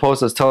finally going to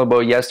post, I was telling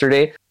about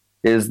yesterday,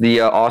 is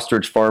the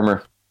ostrich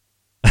farmer.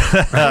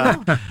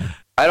 I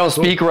don't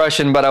speak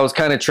Russian, but I was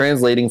kind of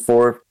translating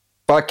for her.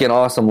 Fucking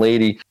awesome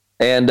lady.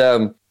 And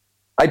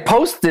I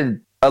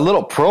posted a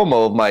little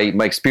promo of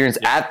my experience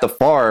at the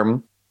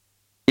farm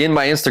in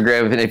my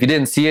Instagram. And if you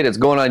didn't see it, it's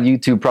going on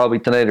YouTube probably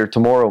tonight or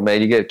tomorrow, man.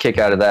 You get a kick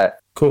out of that.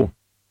 Cool.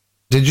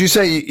 Did you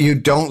say you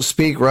don't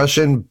speak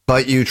Russian,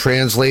 but you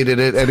translated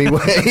it anyway?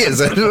 Is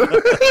that?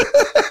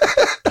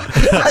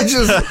 I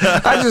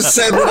just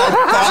said what I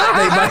thought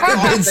they might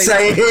have been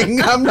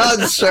saying. I'm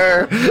not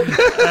sure.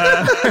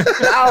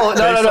 Based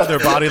on their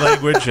body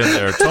language and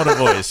their tone of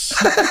voice.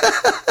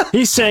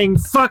 He's saying,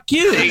 fuck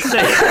you. He's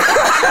saying,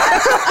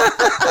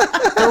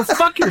 go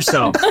fuck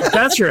yourself. If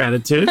that's your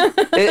attitude.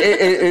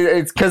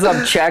 It's because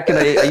I'm Czech and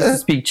I used to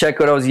speak Czech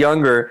when I was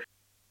younger.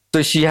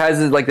 So she has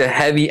like the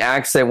heavy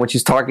accent when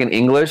she's talking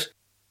English.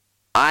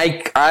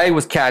 I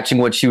was catching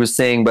what she was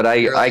saying, but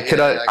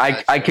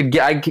I could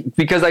get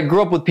because I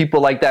grew up with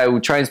people like that who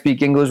try and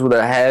speak English with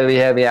a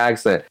heavy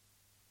accent.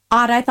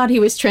 Odd, I thought he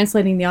was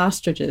translating the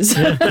ostriches.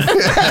 I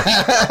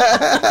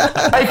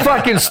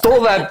fucking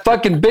stole that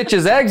fucking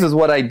bitch's eggs is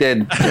what I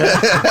did. I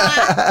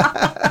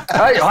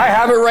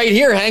have it right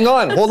here. Hang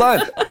on. Hold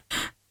on.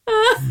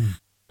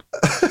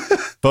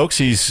 Folks,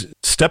 he's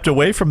stepped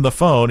away from the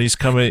phone. He's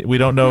coming. We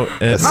don't know.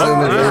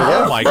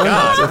 Oh my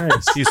God.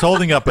 Nice. He's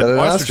holding up an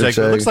ostrich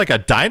egg. It looks like a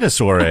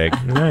dinosaur egg.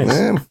 Nice.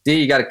 Yeah.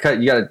 See, you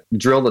gotta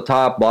drill the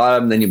top,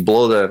 bottom, then you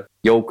blow the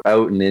yolk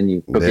out, and then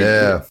you cook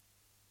it.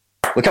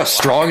 Look how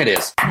strong it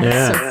is.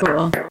 Yeah. So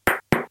cool.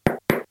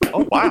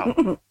 Oh,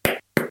 wow.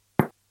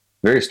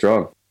 Very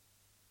strong.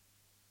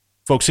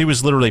 Folks, he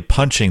was literally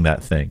punching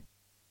that thing.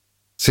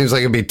 Seems like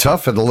it'd be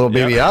tough for the little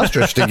baby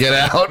ostrich to get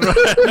out.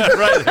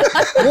 Right.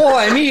 Well,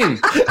 I mean,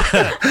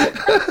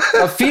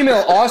 a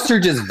female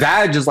ostrich's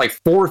vag is like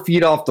 4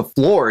 feet off the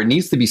floor. It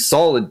needs to be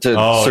solid to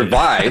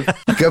survive.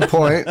 Good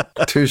point.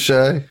 Touche.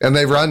 And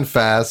they run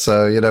fast,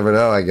 so you never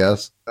know, I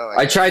guess.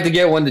 I tried to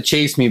get one to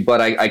chase me, but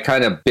I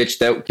kind of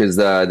bitched out because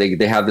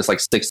they have this like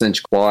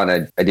 6-inch claw,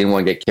 and I didn't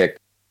want to get kicked.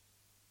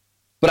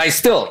 But I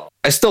still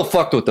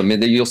fucked with them.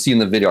 You'll see in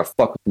the video, I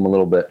fucked with them a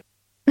little bit.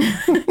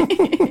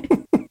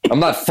 I'm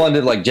not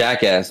funded like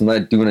Jackass. I'm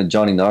not doing a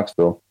Johnny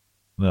Knoxville.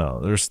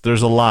 No,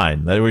 there's a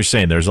line. That's what you're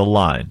saying. There's a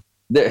line.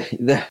 Yeah,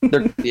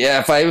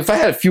 if I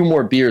had a few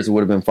more beers, it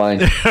would have been fine.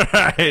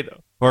 Right.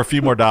 Or a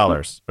few more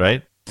dollars,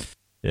 right?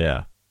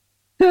 Yeah.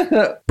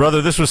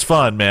 Brother, this was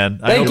fun, man.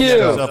 Thank you. You had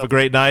yourself a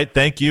great night.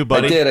 Thank you,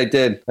 buddy. I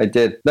did.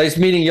 Nice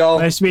meeting y'all.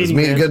 Nice meeting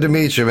you. Good to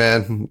meet you,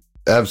 man.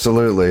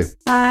 Absolutely.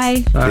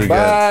 Bye. Be good.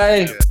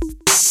 Bye.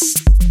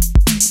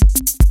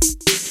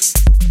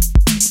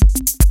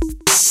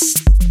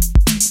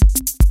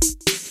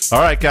 All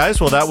right, guys.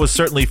 Well, that was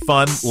certainly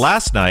fun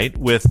last night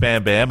with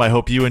Bam Bam. I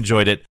hope you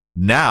enjoyed it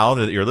now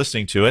that you're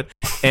listening to it.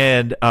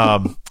 And,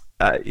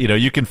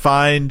 you can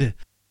find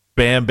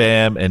Bam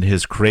Bam and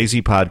his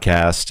crazy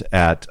podcast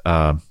at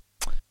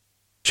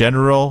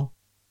General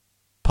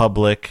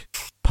Public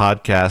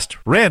Podcast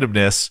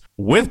Randomness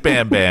with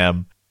Bam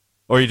Bam,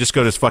 or you just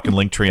go to his fucking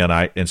link tree on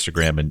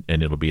Instagram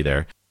and it'll be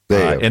there.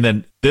 And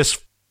then this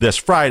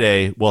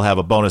Friday, we'll have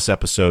a bonus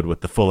episode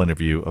with the full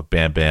interview of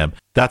Bam Bam.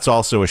 That's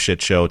also a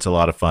shit show. It's a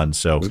lot of fun.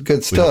 So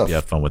good stuff. We hope you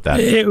have fun with that.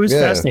 It was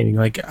fascinating.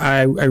 Like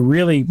I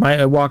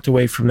walked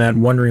away from that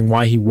wondering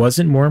why he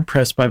wasn't more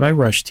impressed by my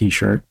Rush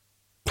t-shirt.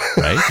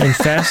 Right. And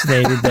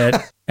fascinated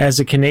that as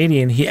a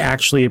Canadian, he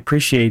actually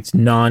appreciates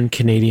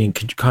non-Canadian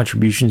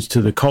contributions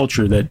to the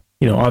culture that,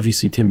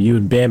 obviously, Tim, you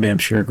and Bam Bam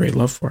share a great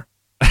love for.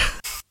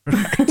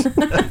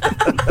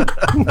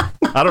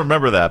 I don't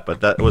remember that,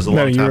 but that was a long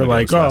time ago. You were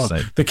like,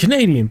 the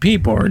Canadian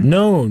people are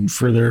known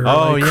for their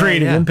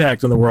creative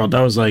impact on the world.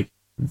 I was like,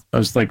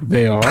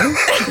 they are?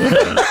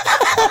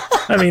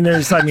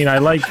 I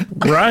like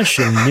Rush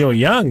and Neil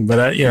Young,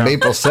 but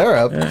maple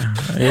syrup.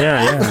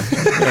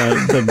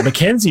 The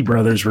Mackenzie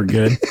brothers were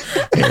good,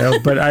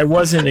 but I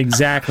wasn't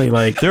exactly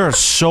like. There are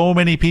so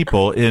many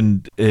people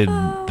in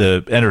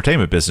the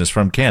entertainment business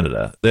from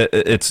Canada.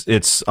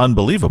 It's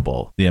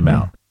unbelievable the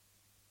amount.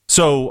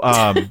 So,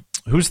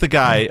 who's the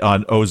guy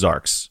on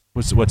Ozarks?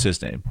 What's his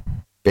name?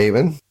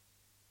 Bateman.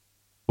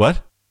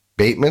 What?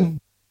 Bateman.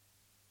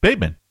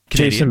 Canadian.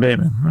 Jason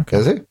Bateman. Okay.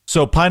 Is he?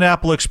 So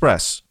Pineapple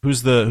Express.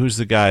 Who's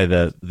the guy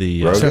that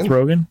the Seth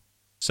Rogen?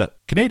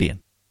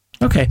 Canadian.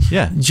 Okay.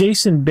 Yeah.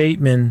 Jason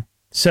Bateman,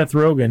 Seth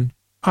Rogen,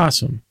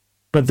 awesome.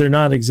 But they're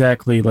not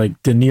exactly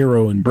like De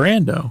Niro and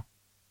Brando.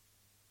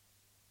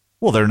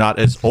 Well, they're not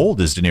as old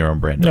as De Niro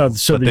and Brando. No,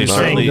 so they're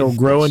saying they'll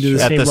grow into the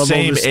same level. At the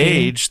same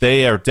age,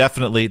 they're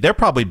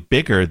probably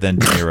bigger than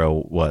De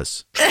Niro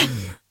was.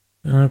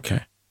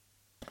 Okay.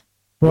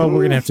 Well,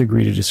 we're gonna have to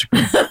agree to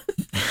disagree.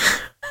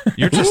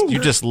 You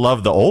just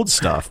love the old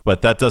stuff,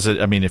 but that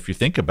doesn't. I mean, if you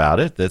think about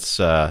it,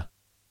 that's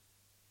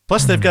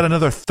plus they've got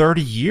another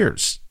 30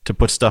 years to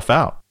put stuff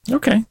out.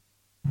 Okay.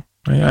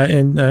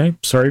 I'm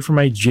sorry for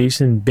my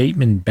Jason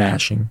Bateman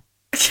bashing.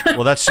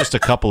 Well, that's just a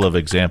couple of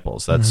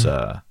examples. That's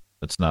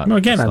that's not. No,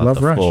 again, that's I not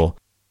love Rush. Full,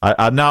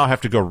 I now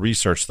have to go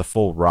research the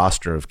full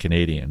roster of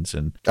Canadians,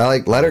 and I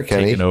like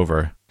Letterkenny taking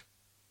over.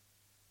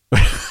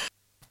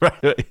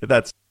 Right.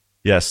 That's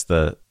yes.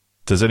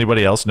 Does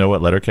anybody else know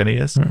what Letterkenny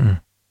is?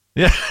 Mm-mm.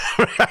 Yeah,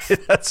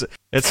 right.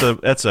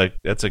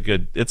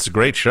 It's a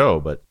great show,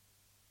 but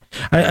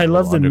I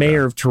love the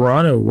mayor of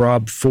Toronto,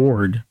 Rob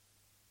Ford.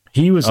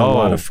 He was a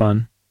lot of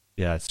fun.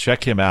 Yeah,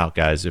 check him out,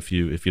 guys. If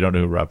you don't know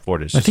who Rob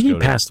Ford is, I think he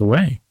passed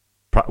away.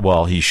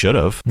 Well, he should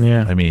have.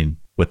 Yeah, I mean,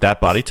 with that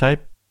body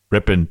type,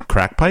 ripping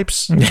crack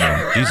pipes.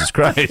 Jesus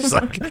Christ!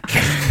 Like,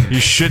 you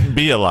shouldn't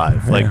be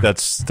alive. Like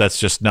that's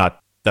just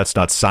not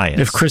science.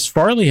 If Chris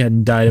Farley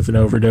hadn't died of an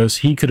overdose,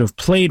 he could have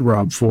played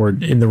Rob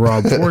Ford in the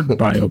Rob Ford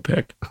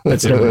biopic.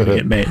 That's never going to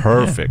get made.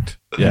 Perfect.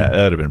 Yeah,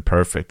 that would have been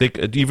perfect.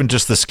 Even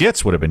just the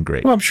skits would have been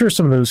great. Well, I'm sure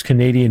some of those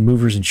Canadian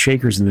movers and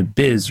shakers in the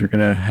biz are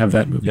going to have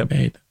that movie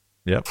made.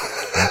 Yep.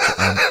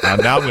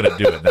 Now I'm going to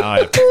do it. Now I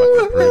have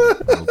to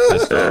fucking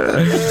prove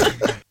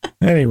it.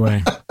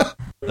 Anyway.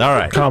 All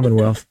right.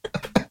 Commonwealth.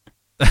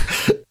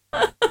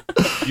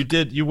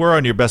 You were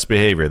on your best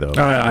behavior, though.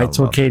 I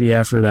told Katie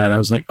after that, I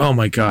was like, oh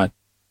my God,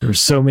 there were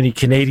so many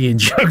Canadian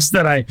jokes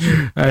that I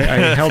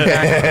held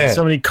back.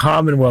 So many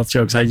Commonwealth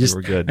jokes. I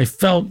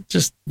felt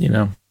just,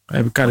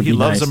 I've got to be He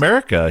loves nice.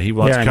 America. He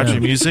loves country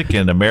music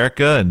and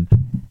America.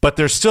 But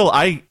there's still,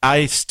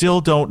 I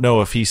still don't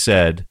know if you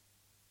said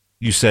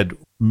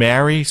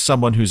marry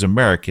someone who's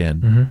American.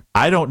 Mm-hmm.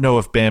 I don't know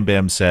if Bam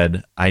Bam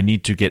said, I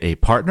need to get a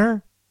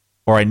partner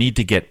or I need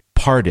to get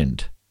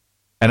pardoned.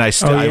 And I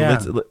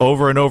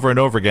over and over and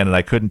over again, and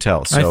I couldn't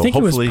tell. So I think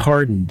hopefully, it was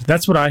pardoned.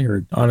 That's what I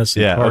heard,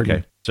 honestly. Yeah, pardoned.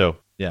 okay.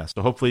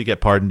 So hopefully you get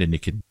pardoned and you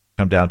can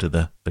come down to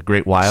the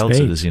great wilds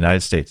that is the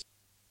United States.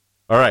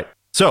 All right.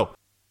 So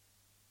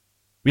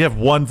we have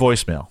one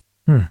voicemail,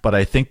 but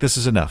I think this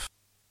is enough.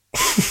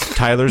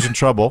 Tyler's in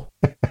trouble.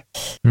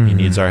 He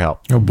needs our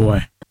help. Oh,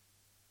 boy.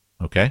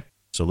 Okay?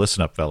 So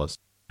listen up, fellas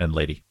and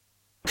lady.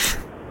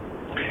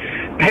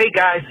 Hey,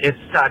 guys. It's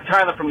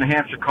Tyler from New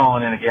Hampshire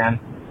calling in again.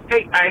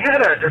 Hey, I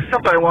had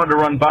something I wanted to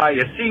run by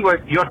you, see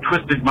what your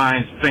twisted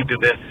minds think of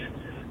this.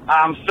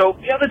 So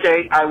the other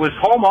day, I was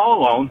home all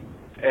alone,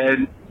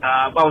 and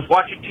I was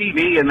watching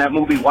TV, and that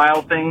movie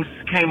Wild Things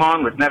came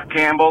on with Nev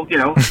Campbell.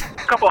 A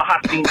couple of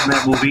hot scenes in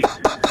that movie.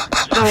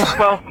 So,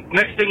 well,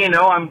 next thing you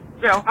know, I'm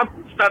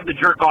starting to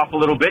jerk off a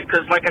little bit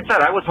because, like I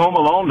said, I was home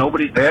alone,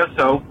 nobody's there,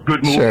 so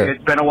good movie. Sure.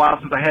 It's been a while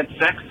since I had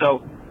sex,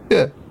 so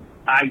Yeah.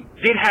 I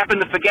did happen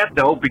to forget,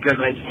 though, because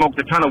I smoked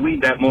a ton of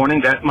weed that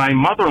morning, that my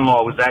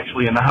mother-in-law was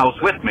actually in the house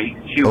with me.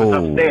 She was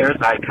upstairs.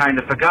 I kind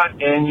of forgot,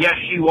 and yes,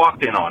 she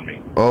walked in on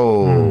me.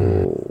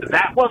 Oh.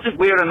 That wasn't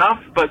weird enough,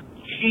 but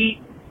she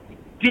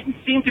didn't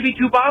seem to be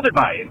too bothered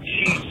by it.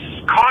 She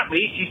caught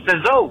me. She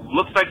says, "Oh,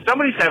 looks like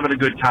somebody's having a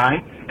good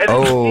time," and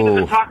then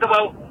proceeded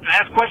to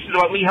ask questions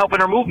about me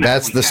helping her move.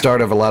 That's the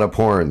start of a lot of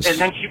porns. And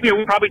then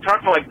we probably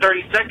talked for like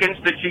 30 seconds.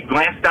 Then she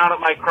glanced down at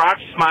my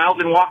crotch,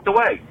 smiled, and walked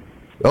away.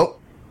 Oh.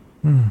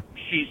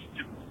 She's,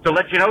 to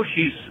let you know,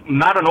 she's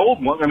not an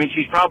old one. I mean,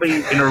 she's probably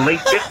in her late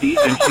 50s,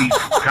 and she's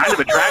kind of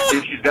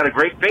attractive. She's got a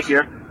great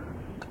figure.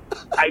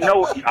 I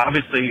know,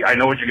 obviously, I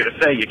know what you're going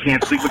to say. You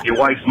can't sleep with your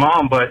wife's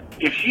mom, but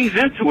if she's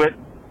into it,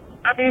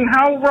 I mean,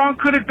 how wrong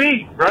could it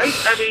be, right?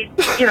 I mean,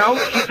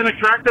 she's an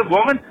attractive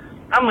woman.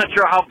 I'm not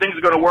sure how things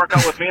are going to work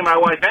out with me and my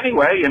wife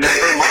anyway, and if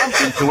her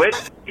mom's into it,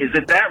 is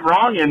it that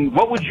wrong, and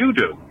what would you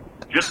do?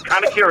 Just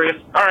kind of curious.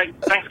 All right,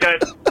 thanks,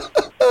 guys.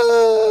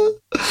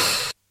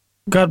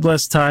 God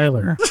bless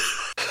Tyler.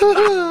 He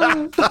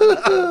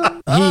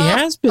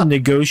has been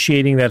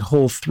negotiating that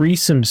whole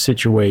threesome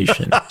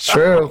situation.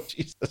 True.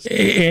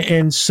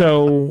 And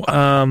so,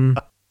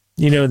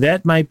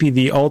 that might be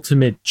the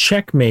ultimate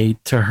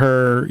checkmate to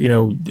her,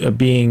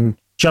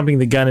 jumping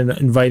the gun and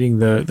inviting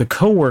the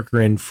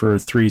coworker in for a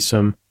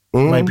threesome.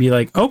 Might be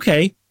like,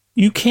 okay,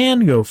 you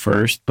can go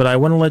first, but I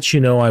want to let you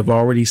know I've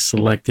already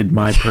selected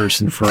my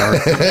person for our.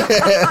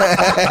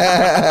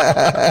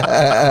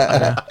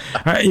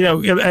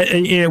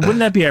 Wouldn't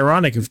that be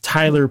ironic if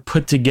Tyler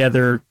put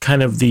together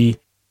kind of the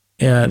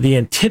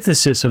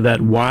antithesis of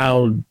that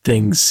Wild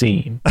Things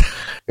scene?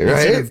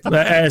 Right.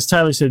 As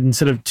Tyler said,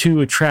 instead of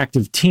two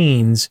attractive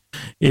teens,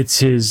 it's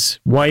his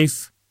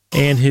wife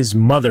and his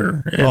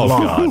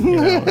mother-in-law. Oh,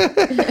 God.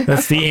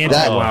 That's the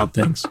anti-Wild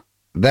Things.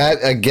 That,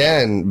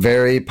 again,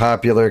 very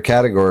popular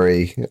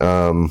category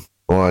on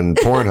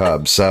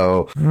Pornhub.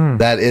 So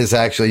that is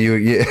actually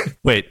you.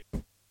 Wait.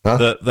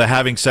 Huh? The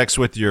having sex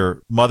with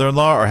your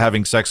mother-in-law or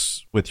having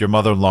sex with your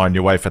mother-in-law and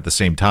your wife at the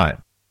same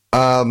time?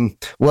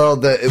 Well,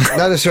 not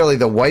necessarily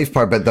the wife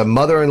part, but the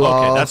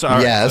mother-in-law, that's all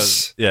right.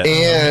 yes,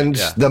 and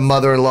the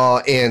mother-in-law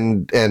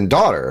and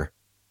daughter,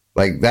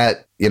 like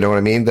that. You know what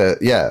I mean?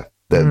 The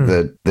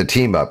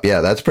team up.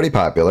 Yeah, that's pretty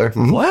popular.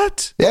 Mm-hmm.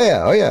 What?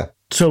 Yeah. Oh, yeah.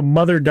 So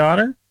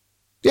mother-daughter.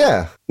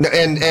 Yeah,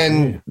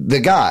 and the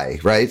guy,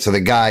 right? So the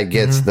guy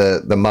gets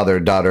the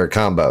mother-daughter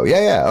combo.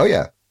 Yeah. Oh,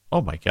 yeah.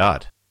 Oh my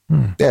God.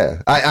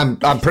 Yeah,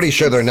 I'm pretty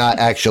sure they're not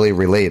actually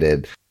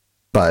related,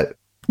 but.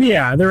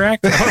 Yeah, they're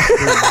actors. They're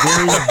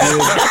very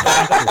good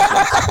actors.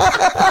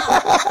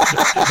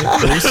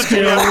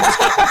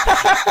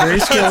 Very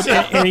skilled.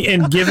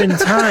 And given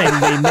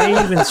time, they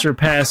may even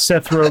surpass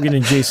Seth Rogen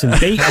and Jason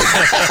Bateman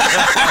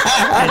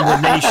in the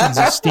nation's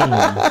esteem.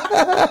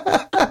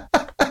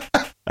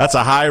 That's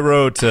a high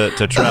road to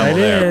travel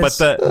there. But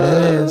it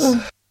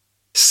is.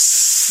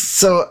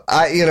 So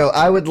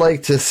I would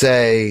like to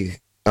say,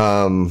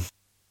 for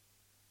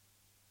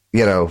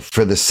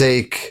the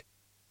sake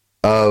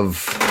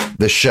of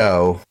the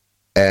show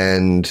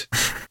and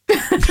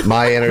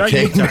my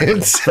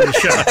entertainment,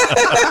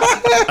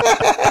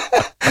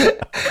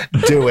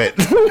 do it.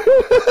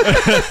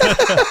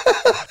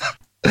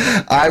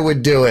 I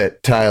would do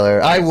it,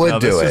 Tyler. I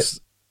would do it.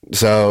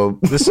 So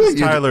this is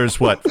Tyler's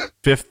fourth or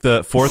fifth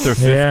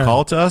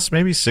call to us,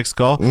 maybe sixth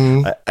call.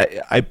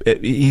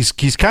 He's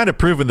kind of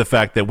proven the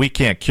fact that we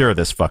can't cure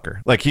this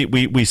fucker. Like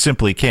we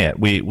simply can't.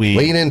 We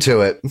lean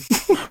into it.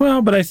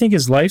 Well, but I think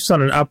his life's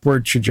on an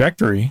upward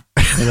trajectory.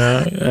 You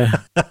know,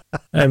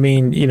 I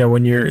mean, you know,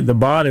 when you're the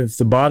bottom, if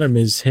the bottom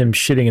is him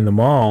shitting in the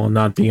mall and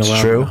not being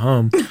allowed to go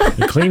home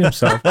and clean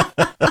himself,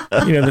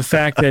 you know, the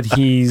fact that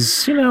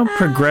he's, you know,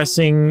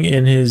 progressing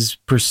in his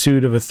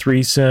pursuit of a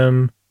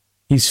threesome.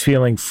 He's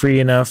feeling free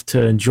enough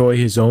to enjoy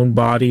his own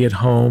body at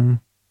home.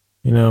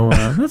 You know,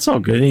 that's all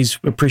good. He's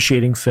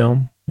appreciating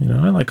film. You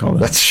know, I like all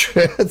that. That's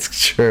true.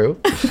 That's true.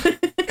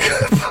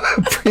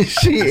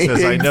 Appreciating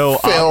says, I know,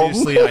 film.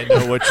 Obviously, I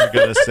know what you're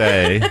going to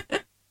say.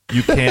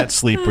 You can't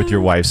sleep with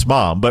your wife's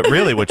mom. But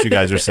really what you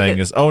guys are saying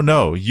is, oh,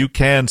 no, you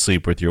can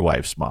sleep with your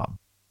wife's mom.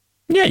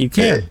 Yeah, you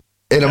can.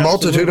 In a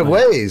multitude of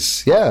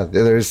ways. Yeah.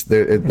 It's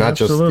not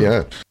Absolutely.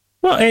 just,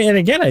 Well, and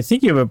again, I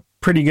think you have a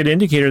pretty good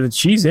indicator that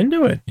she's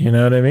into it. You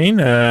know what I mean?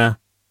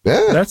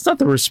 That's not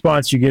the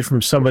response you get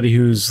from somebody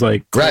who's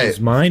like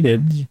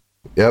closed-minded.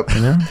 Yep.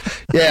 You know?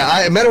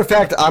 Yeah. Matter of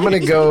fact, I'm going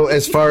to go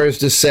as far as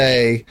to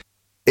say,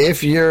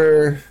 if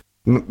you're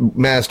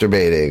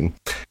masturbating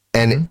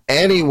and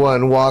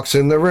anyone walks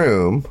in the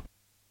room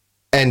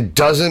and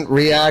doesn't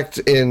react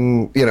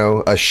in, you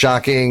know, a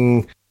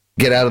shocking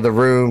get out of the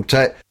room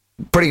type,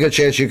 pretty good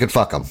chance you could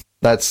fuck them.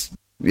 That's,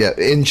 yeah,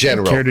 in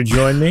general. Care to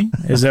join me?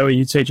 Is that what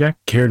you'd say, Jack?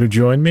 Care to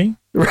join me?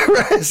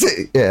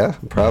 Yeah,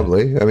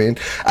 probably. I mean,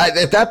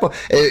 at that point,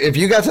 if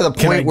you got to the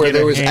point where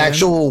there was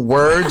actual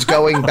words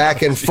going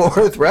back and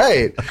forth,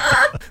 right?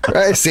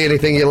 See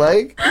anything you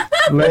like?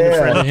 Lend a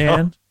friend a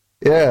hand.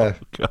 Yeah,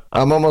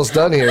 I'm almost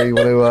done here. You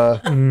want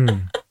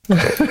to?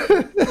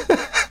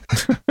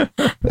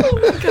 Oh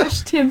my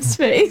gosh, Tim's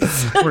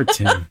face. Poor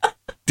Tim.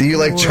 Do you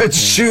like Judge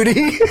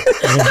Judy?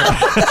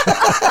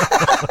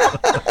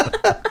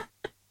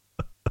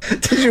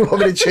 Did you want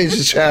me to change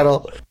the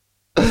channel?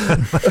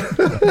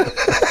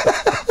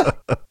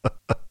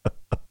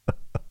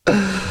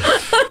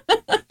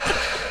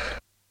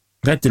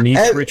 That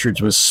Denise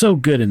Richards was so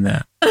good in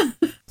that.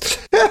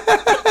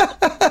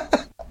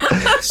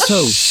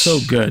 so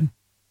good.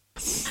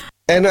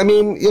 And I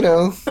mean, you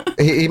know,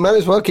 he might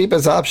as well keep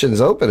his options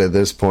open at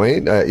this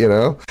point, you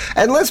know.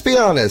 And let's be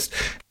honest,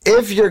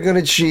 if you're going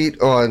to cheat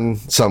on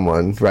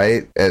someone,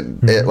 right,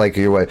 and like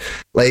your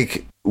wife,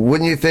 like,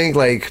 wouldn't you think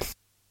like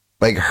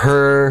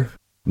her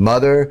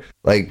mother,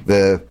 like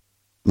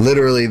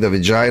literally the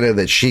vagina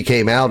that she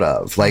came out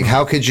of, like,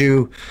 how could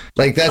you,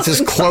 like, that's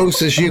as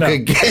close as you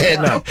could get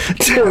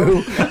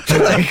to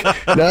like,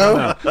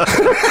 no?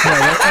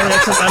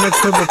 That's an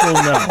unequivocal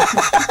no.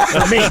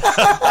 Not me.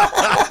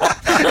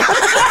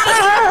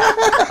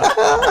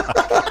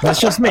 That's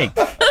just me.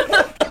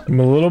 I'm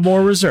a little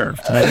more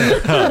reserved.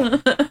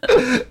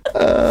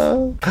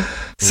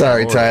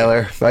 Sorry,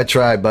 Tyler. I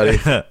tried, buddy.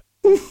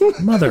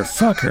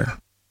 Motherfucker.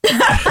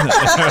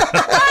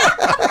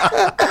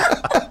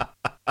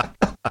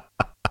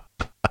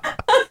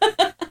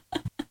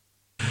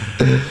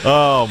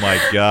 Oh my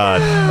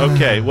God.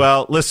 Okay,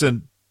 well,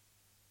 listen,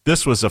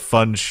 this was a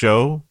fun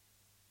show.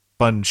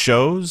 Fun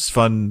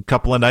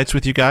couple of nights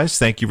with you guys.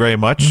 Thank you very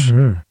much.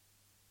 Mm-hmm.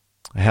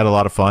 I had a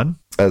lot of fun.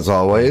 As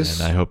always.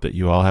 And I hope that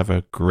you all have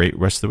a great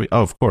rest of the week.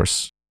 Oh, of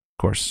course.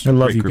 I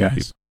love you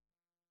guys.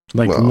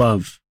 Like,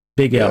 love.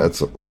 Big L.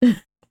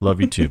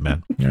 Love you too,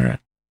 man. All right.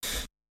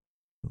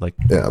 Like,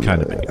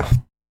 kind of big.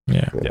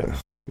 Yeah.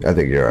 I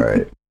think you're all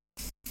right.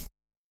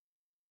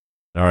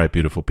 All right,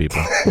 beautiful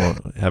people. Well,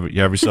 have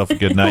yourself a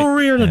good night.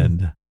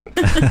 And,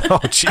 oh,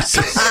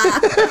 Jesus.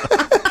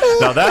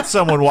 Now, that's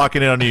someone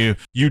walking in on you.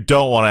 You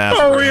don't want to ask.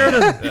 Oh,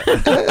 Reardon.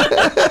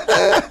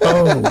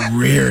 Oh,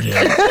 Reardon.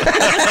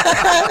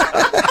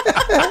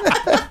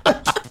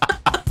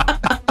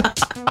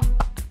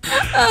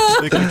 I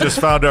think we just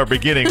found our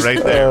beginning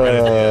right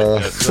there.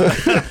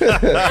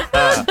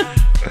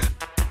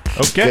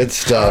 Okay. Good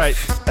stuff. All right.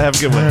 Have a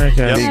good one.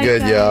 Okay. Be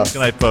good, y'all. Good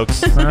night,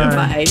 folks.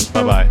 Goodbye.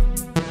 Bye-bye.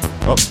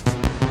 Oh.